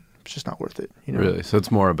listened to it. It's just not worth it. Really? So it's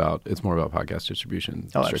more about podcast distribution.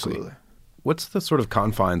 Oh, strictly. Absolutely. What's the sort of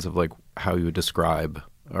confines of how you would describe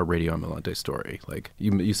a Radio Ambulante story?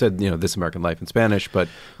 You said, This American Life in Spanish, but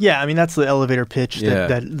yeah, I mean that's the elevator pitch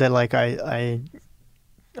that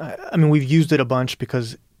I mean we've used it a bunch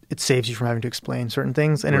because it saves you from having to explain certain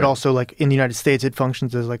things, and it also in the United States it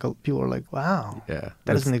functions as people are like, wow, that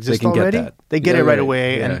doesn't exist already. They get it right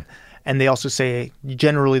away, And they also say,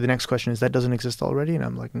 generally the next question is, that doesn't exist already? And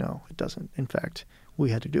I'm like, no, it doesn't. In fact, we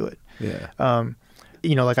had to do it. Yeah.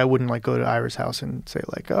 Like I wouldn't like go to Ira's house and say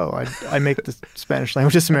like, oh, I make the Spanish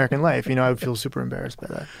Language This American Life. I would feel super embarrassed by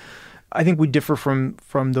that. I think we differ from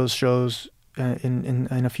those shows in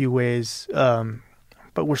a few ways,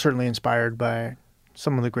 but we're certainly inspired by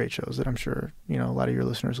some of the great shows that I'm sure a lot of your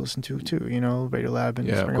listeners listen to too. Radiolab and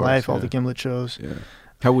Spring of Life, all the Gimlet shows. Yeah.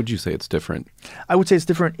 How would you say it's different? I would say it's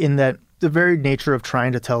different in that the very nature of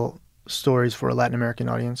trying to tell stories for a Latin American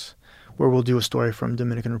audience, where we'll do a story from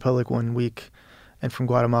Dominican Republic one week, and from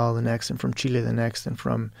Guatemala the next, and from Chile the next, and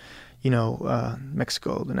from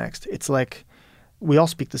Mexico the next. It's like we all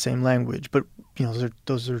speak the same language, but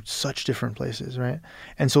those are such different places, right?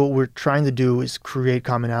 And so what we're trying to do is create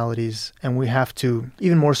commonalities, and we have to,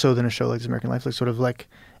 even more so than a show like This American Life, like sort of like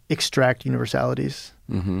extract universalities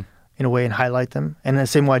in a way and highlight them. And in the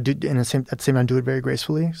same way, at the same time, do it very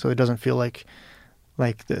gracefully, so it doesn't feel like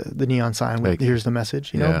the neon sign with here's the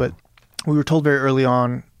message, But we were told very early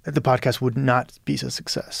on that the podcast would not be a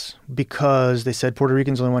success because they said Puerto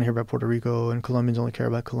Ricans only want to hear about Puerto Rico and Colombians only care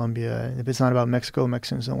about Colombia. And if it's not about Mexico,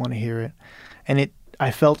 Mexicans don't want to hear it. And I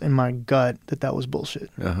felt in my gut that was bullshit.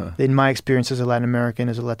 In my experience as a Latin American,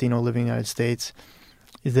 as a Latino living in the United States,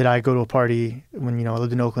 is that I go to a party when, I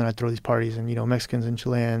lived in Oakland, I'd throw these parties and, Mexicans and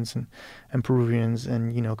Chileans and Peruvians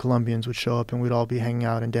and, Colombians would show up and we'd all be hanging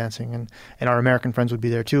out and dancing and our American friends would be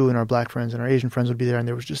there too and our black friends and our Asian friends would be there and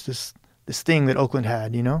there was just this thing that Oakland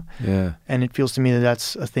had, Yeah. And it feels to me that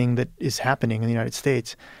that's a thing that is happening in the United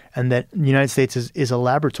States and that the United States is a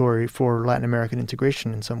laboratory for Latin American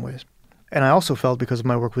integration in some ways. And I also felt, because of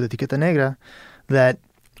my work with Etiqueta Negra, that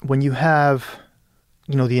when you have,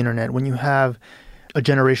 the internet, when you have a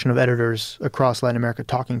generation of editors across Latin America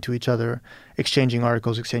talking to each other, exchanging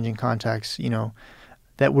articles, exchanging contacts,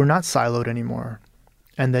 that we're not siloed anymore.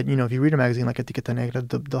 And that, if you read a magazine like Etiqueta Negra,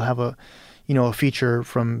 they'll have a feature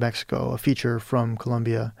from Mexico, a feature from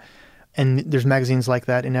Colombia. And there's magazines like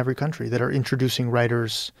that in every country that are introducing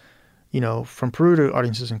writers, from Peru to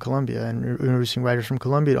audiences in Colombia and introducing writers from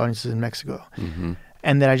Colombia to audiences in Mexico.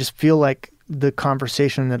 And that I just feel like the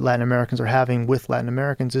conversation that Latin Americans are having with Latin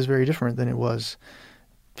Americans is very different than it was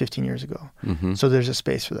 15 years ago. So there's a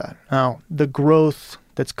space for that. Now, the growth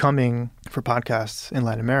that's coming for podcasts in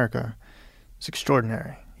Latin America is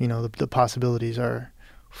extraordinary. The possibilities are,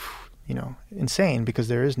 insane because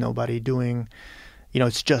there is nobody doing,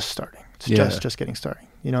 it's just starting. It's just getting started,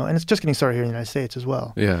 and it's just getting started here in the United States as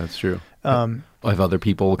well. Yeah, that's true. Have other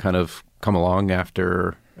people kind of come along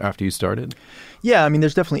after you started? Yeah, I mean,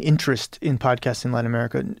 there's definitely interest in podcasts in Latin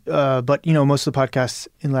America. But, most of the podcasts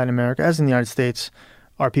in Latin America, as in the United States,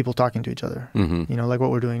 are people talking to each other, like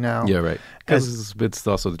what we're doing now. Yeah, right. Because it's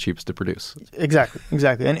also the cheapest to produce. Exactly.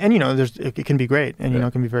 And it can be great and,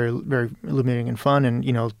 it can be very, very illuminating and fun. And,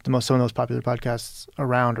 some of the most popular podcasts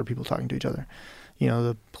around are people talking to each other.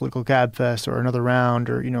 The Political Gab Fest or Another Round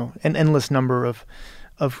or, an endless number of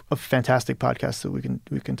fantastic podcasts that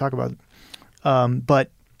we can talk about.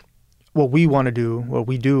 But what we want to do, what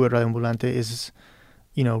we do at Radio Ambulante is,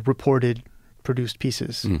 reported, produced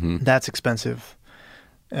pieces. That's expensive.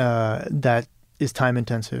 That is time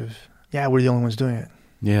intensive. Yeah, we're the only ones doing it.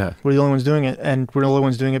 Yeah. We're the only ones doing it. And we're the only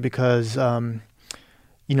ones doing it because,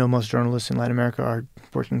 most journalists in Latin America are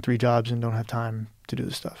working 3 jobs and don't have time to do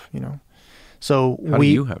this stuff, So How do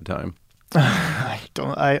you have time?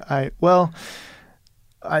 Well,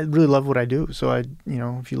 I really love what I do. So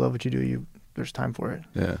if you love what you do, there's time for it.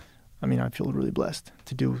 Yeah. I mean, I feel really blessed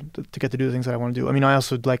to get to do the things that I want to do. I mean, I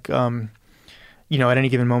also like, at any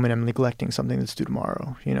given moment, I'm neglecting something that's due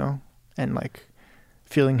tomorrow, and like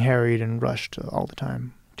feeling harried and rushed all the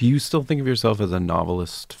time. Do you still think of yourself as a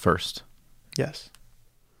novelist first? Yes.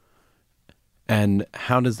 And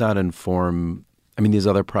how does that inform, these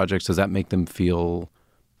other projects, does that make them feel,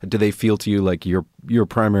 do they feel to you like your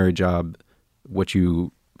primary job, what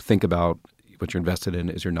you think about, what you're invested in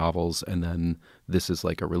is your novels, and then this is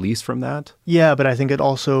like a release from that? Yeah, but I think it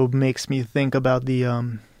also makes me think about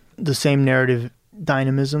the same narrative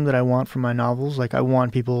dynamism that I want from my novels. Like, I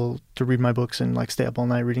want people to read my books and like stay up all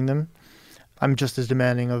night reading them. I'm just as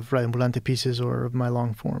demanding of Radio Ambulante pieces or of my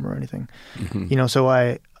long form or anything. So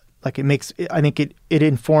I think it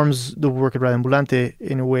informs the work at Radio Ambulante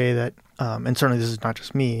in a way that, and certainly this is not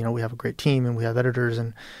just me. We have a great team and we have editors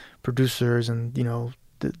and producers and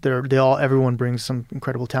everyone brings some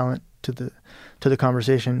incredible talent to the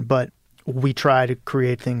conversation, but we try to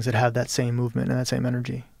create things that have that same movement and that same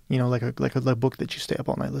energy. Like a book that you stay up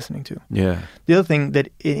all night listening to. Yeah. The other thing that,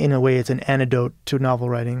 in a way, it's an antidote to novel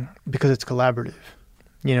writing because it's collaborative.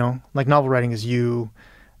 Like novel writing is you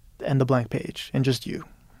and the blank page and just you.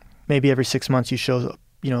 maybe every 6 months you show,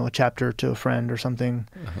 a chapter to a friend or something,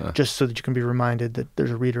 just so that you can be reminded that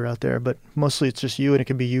there's a reader out there. But mostly it's just you, and it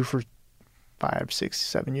can be you for 5, 6,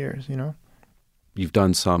 7 years, You've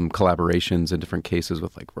done some collaborations in different cases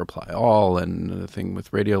with like Reply All and a thing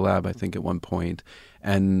with Radiolab, I think, at one point.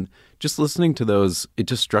 And just listening to those, it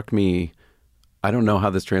just struck me, I don't know how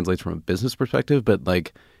this translates from a business perspective, but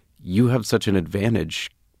like you have such an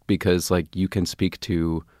advantage because like you can speak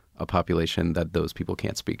to a population that those people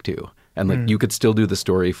can't speak to. And like you could still do the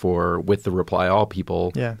story with the Reply All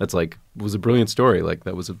people. Yeah. That's like, was a brilliant story. Like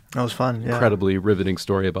that was fun. Yeah. Incredibly riveting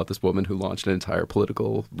story about this woman who launched an entire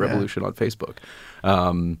political revolution on Facebook.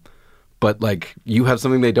 But like you have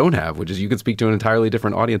something they don't have, which is you can speak to an entirely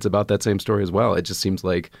different audience about that same story as well. It just seems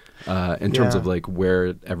like in terms of like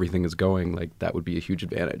where everything is going, like that would be a huge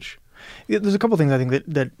advantage. Yeah, there's a couple things I think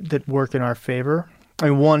that work in our favor. I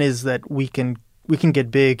mean, one is that we can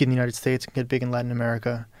get big in the United States and get big in Latin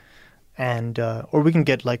America, and or we can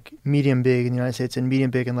get like medium big in the United States and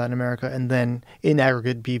medium big in Latin America, and then in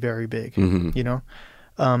aggregate be very big. And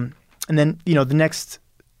then the next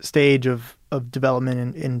stage of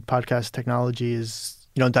development in podcast technology is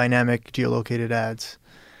dynamic geolocated ads,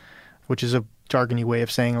 which is a jargony way of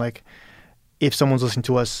saying like if someone's listening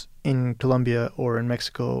to us in Colombia or in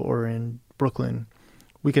Mexico or in Brooklyn,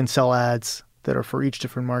 we can sell ads that are for each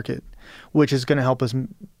different market, which is going to help us,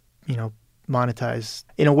 monetize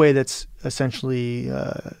in a way that's essentially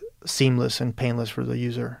seamless and painless for the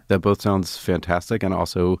user. That both sounds fantastic, and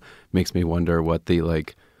also makes me wonder what the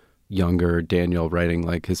like younger Daniel writing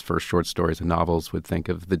like his first short stories and novels would think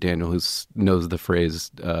of the Daniel who knows the phrase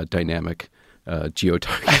dynamic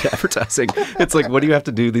geo-targeted advertising. It's like, what do you have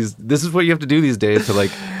to do this is what you have to do these days to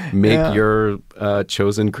like make your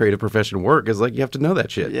chosen creative profession work, is like you have to know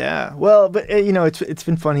that shit. Yeah. Well, but it's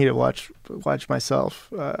been funny to watch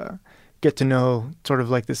myself get to know sort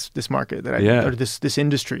of like this market that or this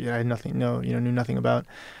industry that I knew nothing about.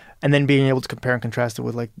 And then being able to compare and contrast it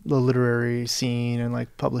with like the literary scene and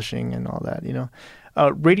like publishing and all that,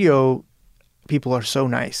 radio people are so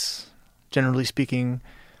nice, generally speaking.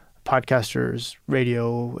 Podcasters,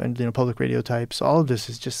 radio, and public radio types. All of this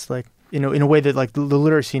is just like in a way that like the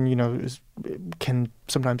literary scene, can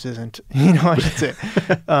sometimes isn't. I should say.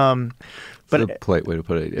 But a polite way to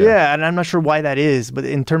put it. Yeah, and I'm not sure why that is. But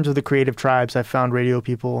in terms of the creative tribes, I found radio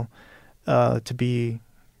people to be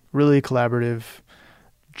really collaborative.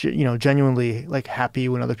 Genuinely like happy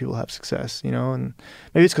when other people have success. And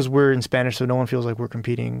maybe it's because we're in Spanish, so no one feels like we're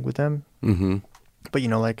competing with them. Mm-hmm. But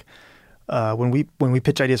like. When we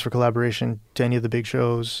pitch ideas for collaboration to any of the big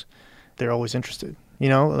shows, they're always interested,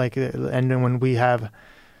 and then when we have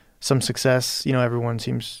some success, everyone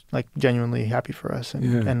seems like genuinely happy for us,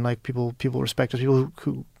 and like people respect us. People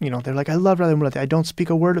who they're like, I love Radio Ambulante. I don't speak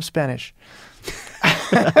a word of Spanish.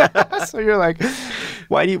 So you're like,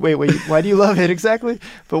 why do you love it exactly?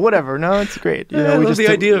 But whatever, no, it's great. We love the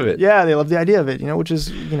idea of it. Yeah, they love the idea of it. Which is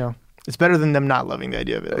it's better than them not loving the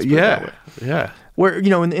idea of it. Yeah. Where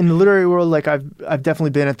in the literary world, like I've definitely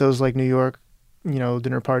been at those like New York,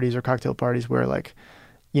 dinner parties or cocktail parties where like,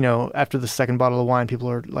 after the second bottle of wine, people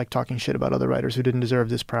are like talking shit about other writers who didn't deserve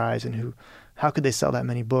this prize and how could they sell that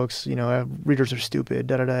many books? Readers are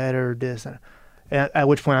stupid. Editor this. At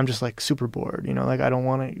which point I'm just like super bored. Like I don't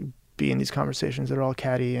want to be in these conversations that are all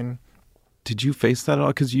catty and. Did you face that at all?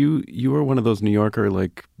 Because you were one of those New Yorker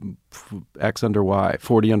like X under Y,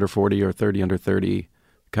 40 under 40 or 30 under 30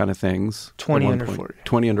 kind of things. 20 under 40.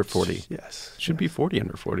 20 under 40. Yes. Should be 40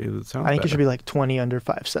 under 40. That sounds I think better. It should be like 20 under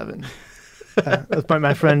 5'7".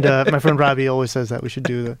 My friend Robbie always says that we should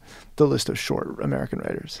do the list of short American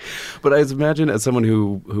writers. But I imagine as someone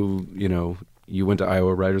who you went to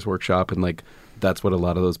Iowa Writers Workshop and like that's what a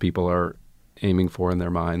lot of those people are aiming for in their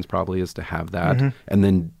minds probably is to have that. Mm-hmm. And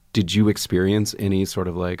then did you experience any sort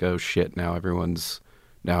of like, oh shit, now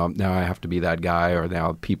I have to be that guy, or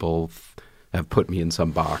now people have put me in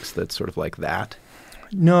some box that's sort of like that?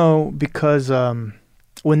 No, because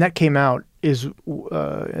when that came out, it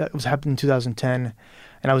was happened in 2010,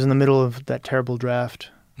 and I was in the middle of that terrible draft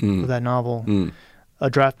of that novel. A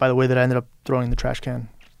draft, by the way, that I ended up throwing in the trash can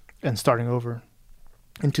and starting over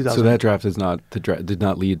in 2000. So that draft did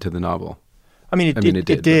not lead to the novel. I mean, it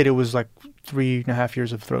did. It was like 3.5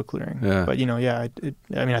 years of throat clearing. Yeah. But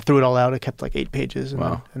I threw it all out. I kept like 8 pages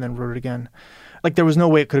and then wrote it again. Like there was no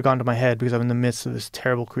way it could have gone to my head because I'm in the midst of this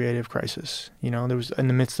terrible creative crisis. There was in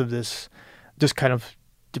the midst of this kind of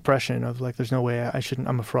depression of like, there's no way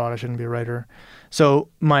I'm a fraud. I shouldn't be a writer. So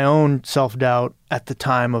my own self-doubt at the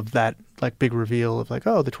time of that like big reveal of like,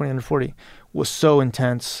 oh, the 20 under 40 was so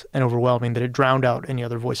intense and overwhelming that it drowned out any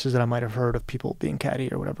other voices that I might have heard of people being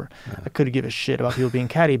catty or whatever. Yeah. I couldn't give a shit about people being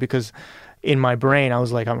catty because in my brain I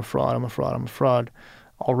was like, I'm a fraud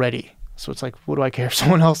already. So it's like, what do I care if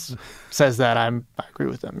someone else says that? I agree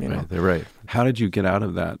with them, you know? Right, they're right. How did you get out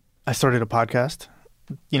of that? I started a podcast,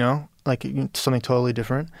 you know, like something totally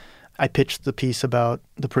different. I pitched the piece about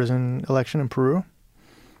the prison election in Peru,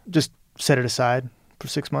 just set it aside for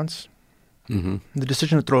 6 months. Mm-hmm. The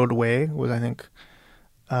decision to throw it away was, I think,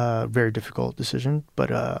 a very difficult decision, but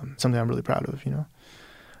something I'm really proud of, you know,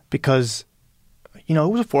 because, you know,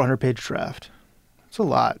 it was a 400-page draft. It's a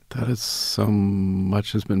lot. That is so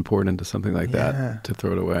much has been poured into something like that to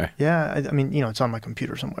throw it away. Yeah, I mean, you know, it's on my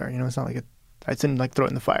computer somewhere. You know, it's not like I didn't like throw it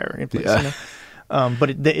in the fire in place. Yeah. You know? But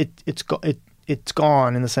it's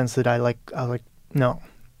gone in the sense that I was like, no,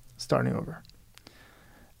 starting over.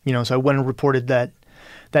 You know, so I went and reported that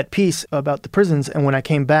piece about the prisons, and when I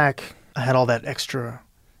came back, I had all that extra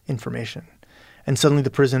information, and suddenly the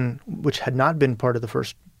prison, which had not been part of the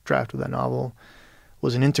first draft of that novel,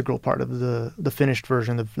 was an integral part of the finished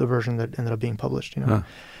version, the version that ended up being published, you know. Huh.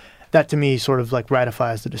 That to me sort of like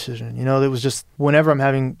ratifies the decision. You know, it was just whenever I'm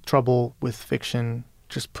having trouble with fiction,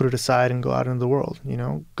 just put it aside and go out into the world, you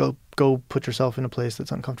know. Go put yourself in a place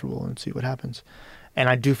that's uncomfortable and see what happens. And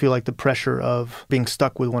I do feel like the pressure of being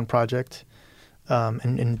stuck with one project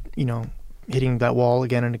and you know, hitting that wall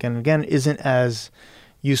again and again and again isn't as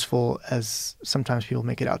useful as sometimes people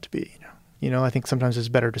make it out to be, you know. You know, I think sometimes it's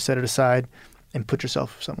better to set it aside and put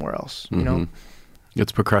yourself somewhere else, you know?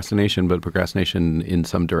 It's procrastination, but procrastination in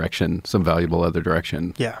some direction, some valuable other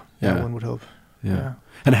direction. Yeah, one would hope. Yeah.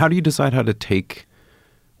 And how do you decide how to take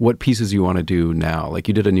what pieces you want to do now? Like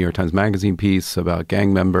you did a New York Times Magazine piece about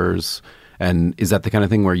gang members, and is that the kind of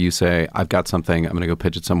thing where you say, I've got something, I'm going to go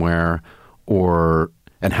pitch it somewhere?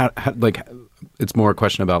 And how like, it's more a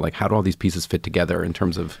question about like, how do all these pieces fit together in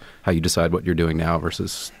terms of how you decide what you're doing now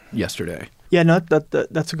versus yesterday? Yeah, no,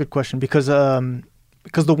 that's a good question because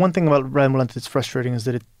the one thing about Red Ambulante that's frustrating is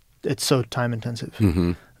that it's so time intensive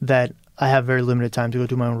that I have very limited time to go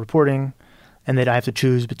do my own reporting, and that I have to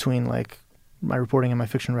choose between like my reporting and my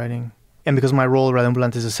fiction writing. And because my role at Red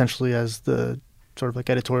Ambulante is essentially as the sort of like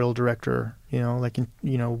editorial director, you know, like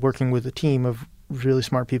you know, working with a team of really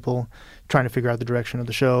smart people trying to figure out the direction of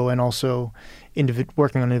the show, and also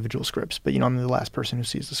working on individual scripts. But you know, I'm the last person who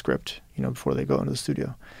sees the script, you know, before they go into the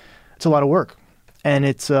studio. It's a lot of work, and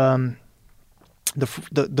it's the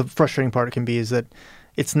frustrating part it can be is that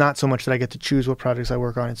it's not so much that I get to choose what projects I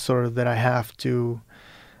work on. It's sort of that I have to,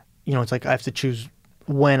 you know, it's like I have to choose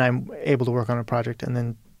when I'm able to work on a project and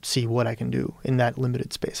then see what I can do in that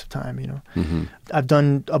limited space of time, you know. I've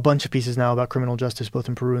done a bunch of pieces now about criminal justice, both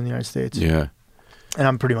in Peru and the United States. Yeah. And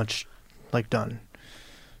I'm pretty much like done.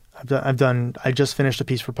 I just finished a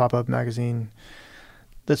piece for Pop-Up magazine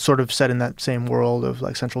that's sort of set in that same world of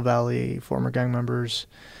like Central Valley, former gang members.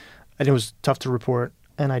 And it was tough to report,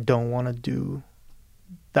 and I don't want to do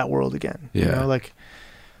that world again. Yeah. You know, like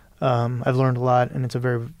I've learned a lot, and it's a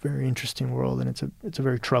very, very interesting world, and it's a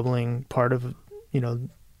very troubling part of, you know,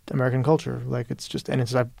 American culture. Like it's just, and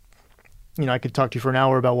it's, you know, I could talk to you for an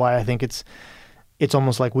hour about why I think it's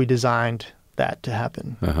almost like we designed that to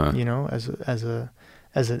happen. You know, as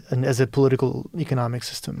a political economic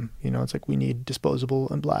system. You know, it's like we need disposable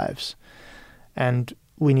lives, and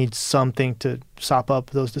we need something to sop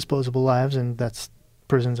up those disposable lives, and that's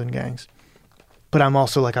prisons and gangs. But I'm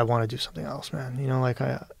also like, I want to do something else, man. You know, like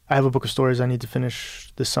I have a book of stories I need to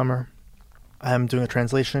finish this summer. I'm doing a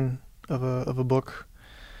translation of a book.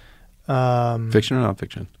 Fiction or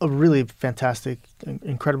nonfiction? A really fantastic,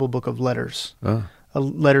 incredible book of letters. Oh.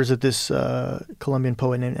 Letters that this Colombian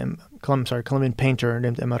painter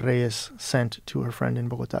named Emma Reyes sent to her friend in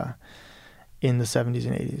Bogota in the 70s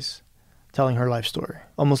and 80s, telling her life story,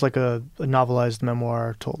 almost like a novelized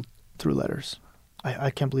memoir told through letters.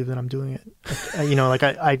 I can't believe that I'm doing it. You know, like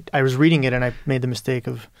I was reading it and I made the mistake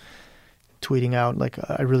of tweeting out like,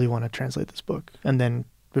 I really want to translate this book, and then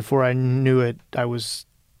before I knew it, I was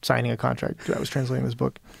signing a contract. I was translating this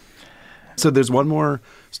book. So there's one more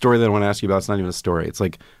story that I want to ask you about. It's not even a story. It's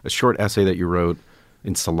like a short essay that you wrote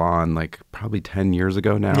in Salon, like probably 10 years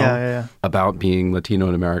ago now. Yeah. About being Latino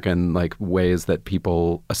in America and like ways that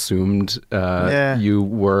people assumed you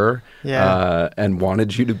were and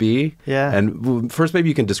wanted you to be. Yeah. And first, maybe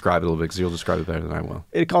you can describe it a little bit because you'll describe it better than I will.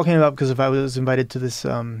 It all came about because I was invited to this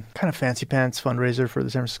kind of fancy pants fundraiser for the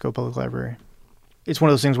San Francisco Public Library. It's one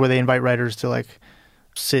of those things where they invite writers to like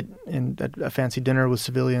sit at a fancy dinner with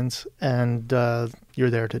civilians, and you're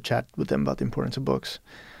there to chat with them about the importance of books.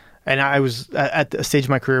 And I was at a stage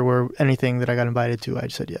of my career where anything that I got invited to, I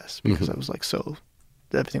said yes, because I was like so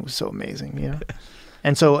everything was so amazing, you know.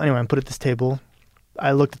 And so anyway, I'm put at this table.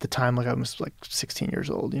 I looked at the time like I was like 16 years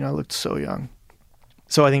old. You know, I looked so young.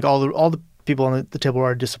 So I think all the people on the table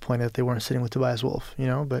were disappointed that they weren't sitting with Tobias Wolff, you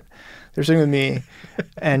know, but they're sitting with me.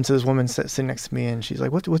 And so this woman sitting next to me, and she's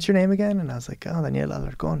like, what's your name again? And I was like, oh, Daniel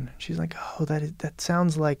Alarcón. She's like, oh, that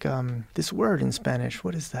sounds like this word in Spanish.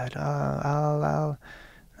 What is that? No,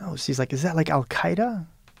 she's like, is that like Al-Qaeda?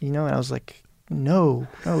 You know, and I was like, no,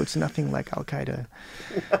 it's nothing like Al-Qaeda.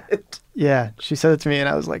 What? Yeah, she said it to me, and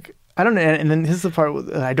I was like, I don't know. And then this is the part,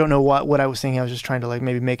 I don't know what I was thinking. I was just trying to like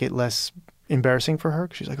maybe make it less embarrassing for her.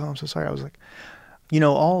 She's like, oh, I'm so sorry. I was like, you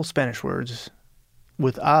know, all Spanish words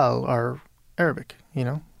with al are Arabic, you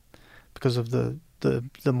know, because of the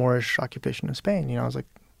Moorish occupation of Spain. You know, I was like,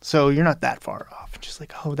 so you're not that far off. And she's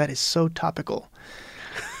like, oh, that is so topical.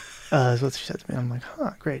 That's what she said to me. I'm like,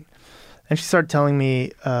 huh, great. And she started telling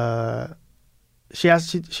me, she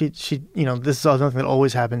you know, this is something that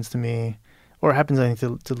always happens to me, or happens, I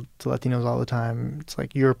think, to Latinos all the time. It's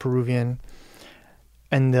like, you're Peruvian,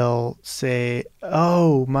 and they'll say,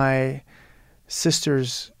 oh, my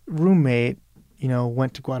sister's roommate, you know,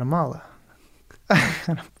 went to Guatemala.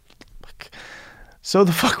 And I'm like, so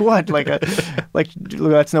the fuck what? Like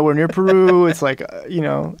that's nowhere near Peru. It's like, you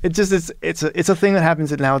know, it's a thing that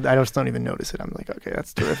happens, and now I just don't even notice it. I'm like, okay,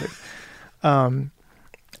 that's terrific. And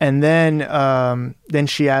then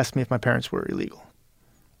she asked me if my parents were illegal,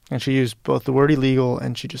 and she used both the word illegal,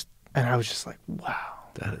 and I was just like, wow,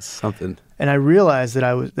 that is something. And I realized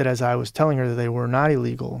that as I was telling her that they were not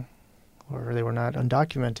illegal, or they were not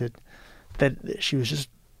undocumented, that she was just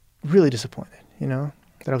really disappointed, you know,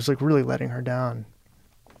 that I was like really letting her down,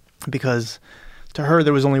 because to her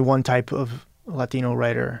there was only one type of Latino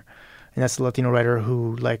writer, and that's the Latino writer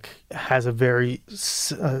who like has a very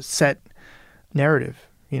set narrative,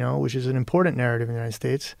 you know, which is an important narrative in the United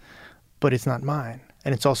States, but it's not mine.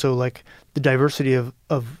 And it's also like the diversity of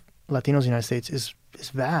Latinos in the United States is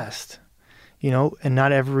vast, you know, and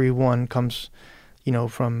not everyone comes, you know,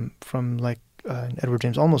 from like an Edward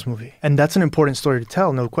James Olmos movie. And that's an important story to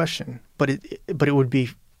tell, no question. But it would be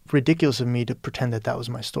ridiculous of me to pretend that was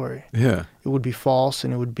my story. Yeah. It would be false,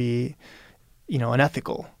 and it would be, you know,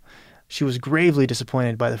 unethical. She was gravely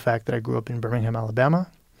disappointed by the fact that I grew up in Birmingham, Alabama,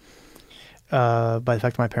 by the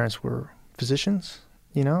fact that my parents were physicians,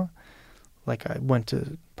 you know, like I went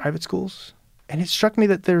to private schools. And it struck me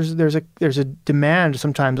that there's a demand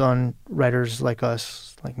sometimes on writers like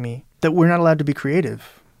us, like me, that we're not allowed to be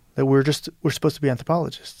creative, that we're supposed to be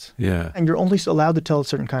anthropologists. Yeah. And you're only allowed to tell a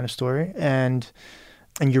certain kind of story, and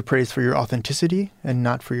you're praised for your authenticity and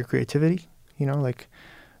not for your creativity. You know, like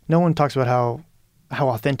no one talks about how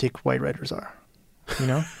authentic white writers are, you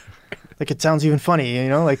know? Like it sounds even funny, you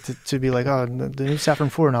know, like to be like, oh, the new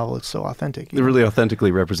Saffron Foer novel, it's so authentic. It really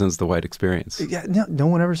authentically represents the white experience. Yeah, no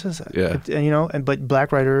one ever says that. Yeah. And, you know, but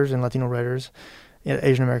Black writers and Latino writers, you know,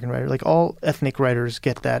 Asian American writers, like all ethnic writers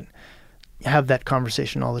have that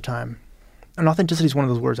conversation all the time. And authenticity is one of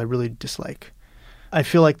those words I really dislike. I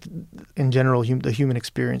feel like in general, the human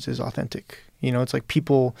experience is authentic. You know, it's like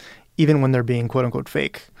people, even when they're being quote unquote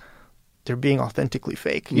fake, they're being authentically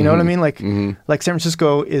fake. You know what I mean? Like, like San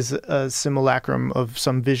Francisco is a simulacrum of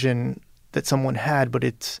some vision that someone had, but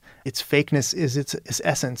its fakeness is its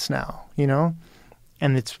essence now, you know?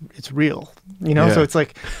 And it's real, you know? Yeah. So it's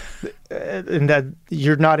like, and that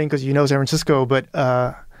you're nodding because you know San Francisco, but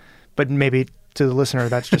maybe to the listener,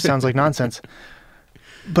 that just sounds like nonsense.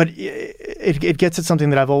 But it gets at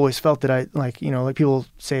something that I've always felt that I like, you know, like people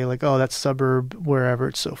say like, oh, that's suburb, wherever,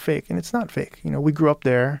 it's so fake. And it's not fake. You know, we grew up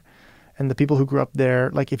there. And the people who grew up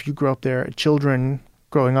there, like if you grew up there, children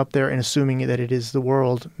growing up there and assuming that it is the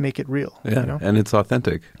world, make it real. Yeah, you know? And it's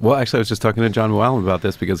authentic. Well, actually, I was just talking to John Mooallem about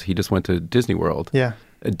this because he just went to Disney World. Yeah.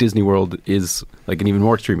 Disney World is like an even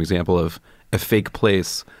more extreme example of a fake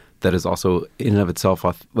place that is also in and of itself,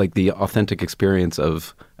 like the authentic experience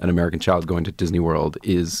of an American child going to Disney World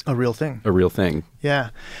is a real thing. A real thing.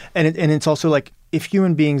 Yeah. And it's also like, if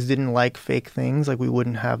human beings didn't like fake things, like we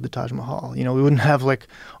wouldn't have the Taj Mahal, you know, we wouldn't have like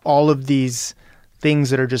all of these things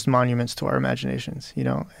that are just monuments to our imaginations, you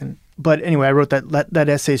know. But anyway, I wrote that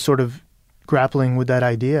essay sort of grappling with that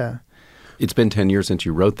idea. It's been 10 years since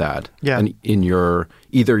you wrote that. Yeah. And in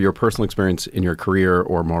either your personal experience in your career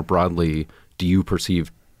or more broadly, do you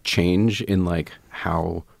perceive change in like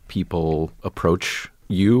how people approach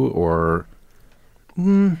you or...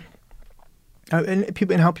 And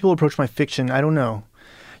how people approach my fiction, I don't know.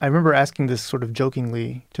 I remember asking this sort of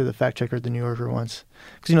jokingly to the fact checker at the New Yorker once,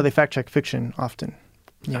 because you know they fact check fiction often,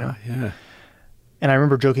 you know. Yeah. And I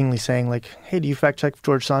remember jokingly saying like, "Hey, do you fact check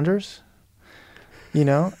George Saunders?" You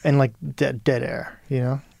know, and like dead air, you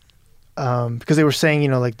know. because they were saying,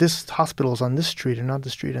 like this hospital is on this street and not the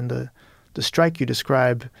street, and the strike you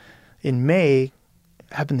describe in May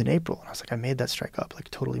happened in April. And I was like, I made that strike up, like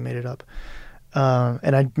totally made it up.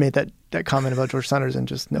 And I made that comment about George Sanders and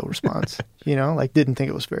just no response, like didn't think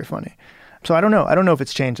it was very funny. So I don't know. I don't know if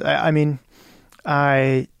it's changed. I mean,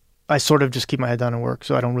 I sort of just keep my head down and work,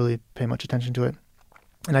 so I don't really pay much attention to it.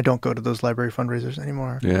 And I don't go to those library fundraisers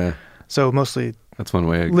anymore. Yeah. So mostly that's one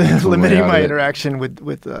way. Limiting my interaction with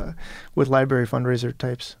library fundraiser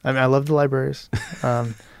types. I mean, I love the libraries.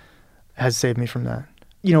 Has saved me from that.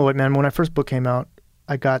 You know what, man? When my first book came out,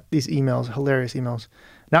 I got these emails, hilarious emails.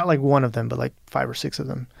 Not like one of them, but like 5 or 6 of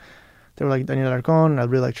them. They were like, Daniel Alarcón, I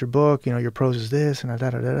really liked your book. Your prose is this, and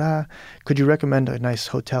da-da-da-da. Could you recommend a nice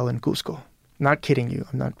hotel in Cusco? Not kidding you.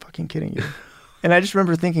 I'm not fucking kidding you. And I just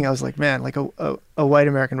remember thinking, I was like, man, like a white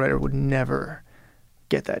American writer would never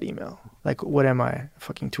get that email. Like, what am I, a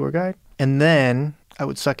fucking tour guide? And then I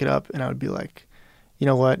would suck it up and I would be like, you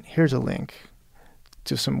know what? Here's a link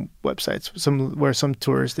to some websites, where some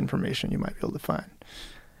tourist information you might be able to find.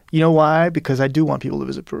 You know why? Because I do want people to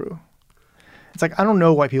visit Peru. It's like, I don't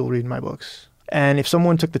know why people read my books. And if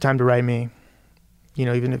someone took the time to write me,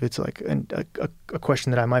 even if it's like a question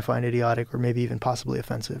that I might find idiotic or maybe even possibly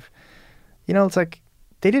offensive, it's like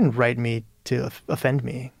they didn't write me to offend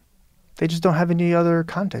me. They just don't have any other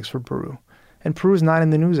context for Peru. And Peru is not in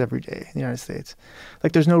the news every day in the United States.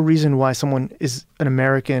 Like, there's no reason why someone is an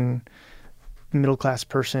American middle-class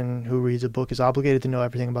person who reads a book is obligated to know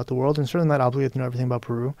everything about the world, and certainly not obligated to know everything about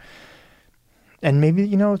Peru. And maybe,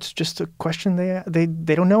 it's just a question they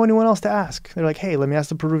don't know anyone else to ask. They're like, hey, let me ask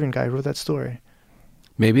the Peruvian guy who wrote that story.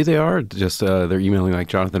 Maybe they are just, they're emailing like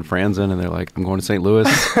Jonathan Franzen, and they're like, I'm going to St. Louis.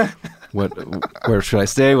 Where should I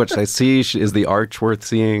stay? What should I see? Is the arch worth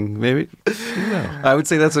seeing? Maybe. No. I would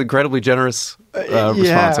say that's an incredibly generous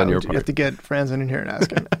response on your part. You have to get Franzen in here and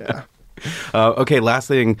ask him. Yeah. Okay, last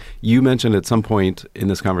thing. You mentioned at some point in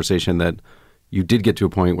this conversation that you did get to a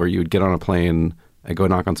point where you would get on a plane and go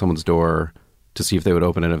knock on someone's door to see if they would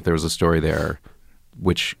open it if there was a story there,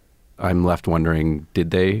 which I'm left wondering,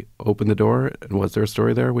 did they open the door? And was there a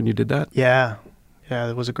story there when you did that? Yeah,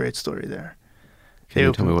 there was a great story there. Can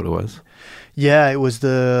you tell me what it was? Yeah, it was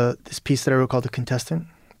this piece that I wrote called The Contestant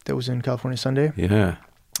that was in California Sunday. Yeah.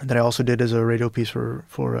 That I also did as a radio piece for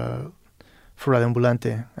Radio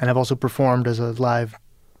Ambulante. And I've also performed as a live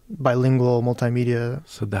bilingual multimedia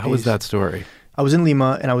So that piece. was that story. I was in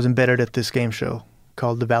Lima and I was embedded at this game show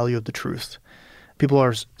called The Value of the Truth. People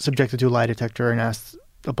are subjected to a lie detector and asked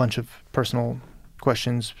a bunch of personal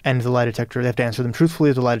questions, and the lie detector, they have to answer them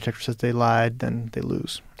truthfully. If the lie detector says they lied, then they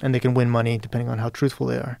lose. And they can win money depending on how truthful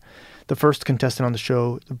they are. The first contestant on the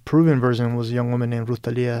show, the Peruvian version, was a young woman named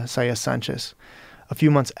Rutalia Sayas Sanchez. A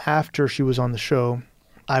few months after she was on the show,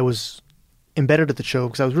 I was embedded at the show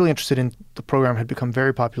because I was really interested in, the program had become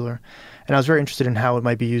very popular, and I was very interested in how it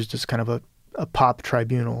might be used as kind of a pop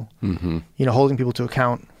tribunal, holding people to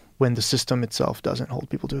account when the system itself doesn't hold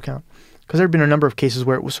people to account. Because there had been a number of cases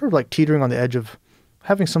where it was sort of like teetering on the edge of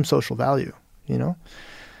having some social value, And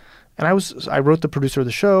I wrote the producer of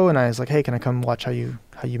the show, and I was like, hey, can I come watch how you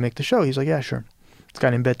make the show? He's like, yeah, sure. It's a guy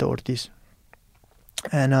named Beto Ortiz.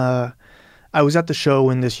 And I was at the show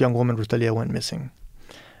when this young woman, Rutalia, went missing.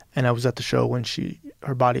 And I was at the show when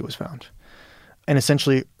her body was found. And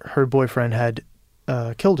essentially, her boyfriend had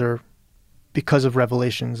killed her because of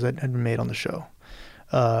revelations that had been made on the show.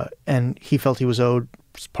 And he felt he was owed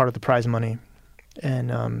part of the prize money.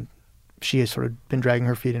 And she has sort of been dragging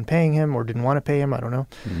her feet in paying him, or didn't want to pay him, I don't know.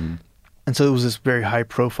 Mm-hmm. And so it was this very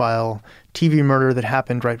high-profile TV murder that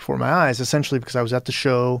happened right before my eyes, essentially because I was at the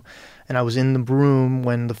show, and I was in the room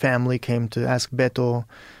when the family came to ask Beto,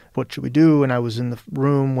 what should we do? And I was in the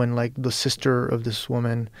room when, like, the sister of this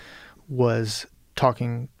woman was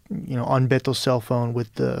talking, on Beto's cell phone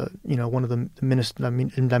with one of the minister, la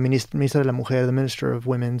ministra de la Mujer, the Minister of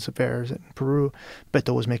Women's Affairs in Peru.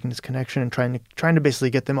 Beto was making this connection and trying to basically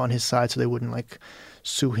get them on his side so they wouldn't like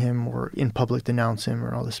sue him or in public denounce him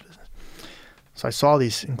or all this business. So I saw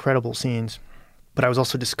these incredible scenes, but I was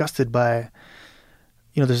also disgusted by,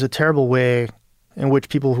 there's a terrible way in which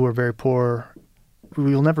people who are very poor,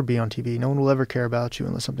 you'll never be on TV. No one will ever care about you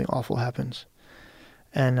unless something awful happens.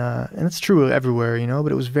 And it's true everywhere,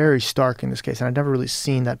 but it was very stark in this case. And I'd never really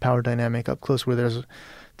seen that power dynamic up close, where there's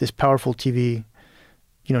this powerful TV,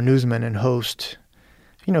 newsman and host,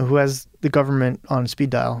 who has the government on speed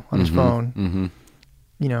dial on his phone,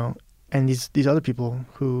 and these other people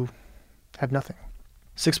who have nothing.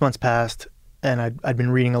 6 months passed, and I'd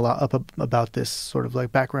been reading a lot about this sort of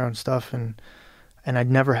like background stuff, and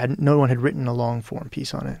no one had written a long form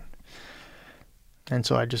piece on it. And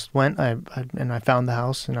so I just went, I found the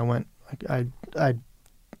house, and I I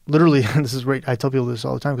literally, this is I tell people this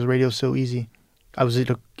all the time because radio is so easy. I was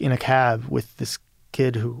in a cab with this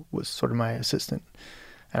kid who was sort of my assistant,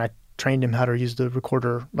 and I trained him how to use the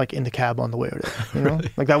recorder like in the cab on the way there. You know,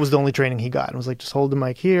 like that was the only training he got. I was like, just hold the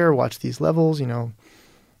mic here, watch these levels. You know,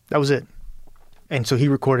 that was it. And so he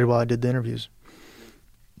recorded while I did the interviews.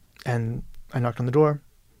 And I knocked on the door.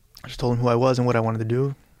 I just told him who I was and what I wanted to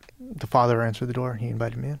do. The father answered the door. He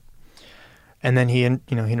invited me in. And then he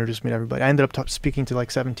introduced me to everybody. I ended up speaking to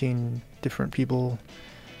like 17 different people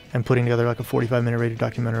and putting together like a 45-minute radio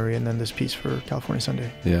documentary and then this piece for California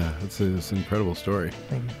Sunday. Yeah, it's an incredible story.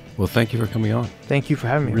 Thank you. Well, thank you for coming on. Thank you for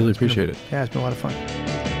having me. Really appreciate it. Yeah, it's been a lot of fun.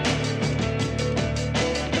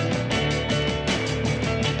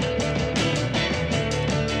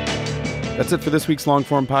 That's it for this week's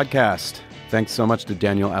Longform podcast. Thanks so much to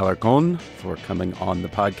Daniel Alarcón for coming on the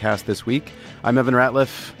podcast this week. I'm Evan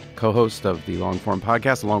Ratliff, co-host of the Longform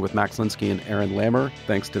podcast, along with Max Linsky and Aaron Lammer.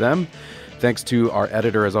 Thanks to them. Thanks to our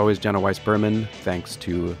editor, as always, Jenna Weiss-Berman. Thanks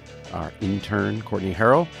to our intern, Courtney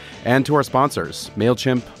Harrell. And to our sponsors,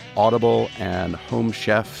 MailChimp, Audible, and Home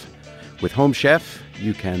Chef. With Home Chef,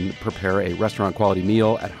 you can prepare a restaurant-quality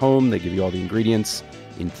meal at home. They give you all the ingredients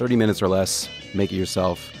in 30 minutes or less. Make it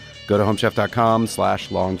yourself. Go to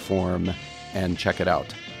homechef.com/longform and check it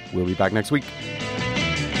out. We'll be back next week.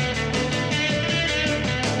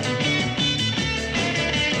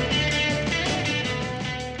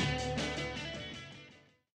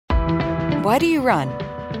 Why do you run?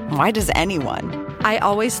 Why does anyone? I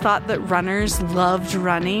always thought that runners loved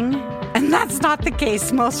running, and that's not the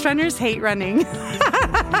case. Most runners hate running,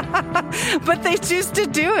 but they choose to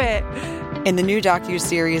do it. In the new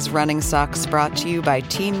docuseries Running Sucks, brought to you by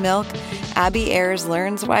Team Milk, Abby Ayers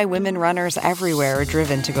learns why women runners everywhere are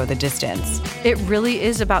driven to go the distance. It really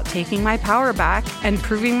is about taking my power back and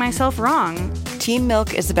proving myself wrong. Team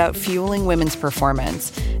Milk is about fueling women's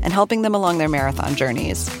performance and helping them along their marathon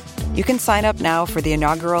journeys. You can sign up now for the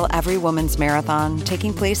inaugural Every Woman's Marathon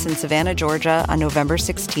taking place in Savannah, Georgia on November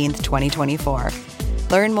 16th, 2024.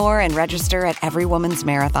 Learn more and register at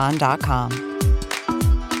everywomansmarathon.com.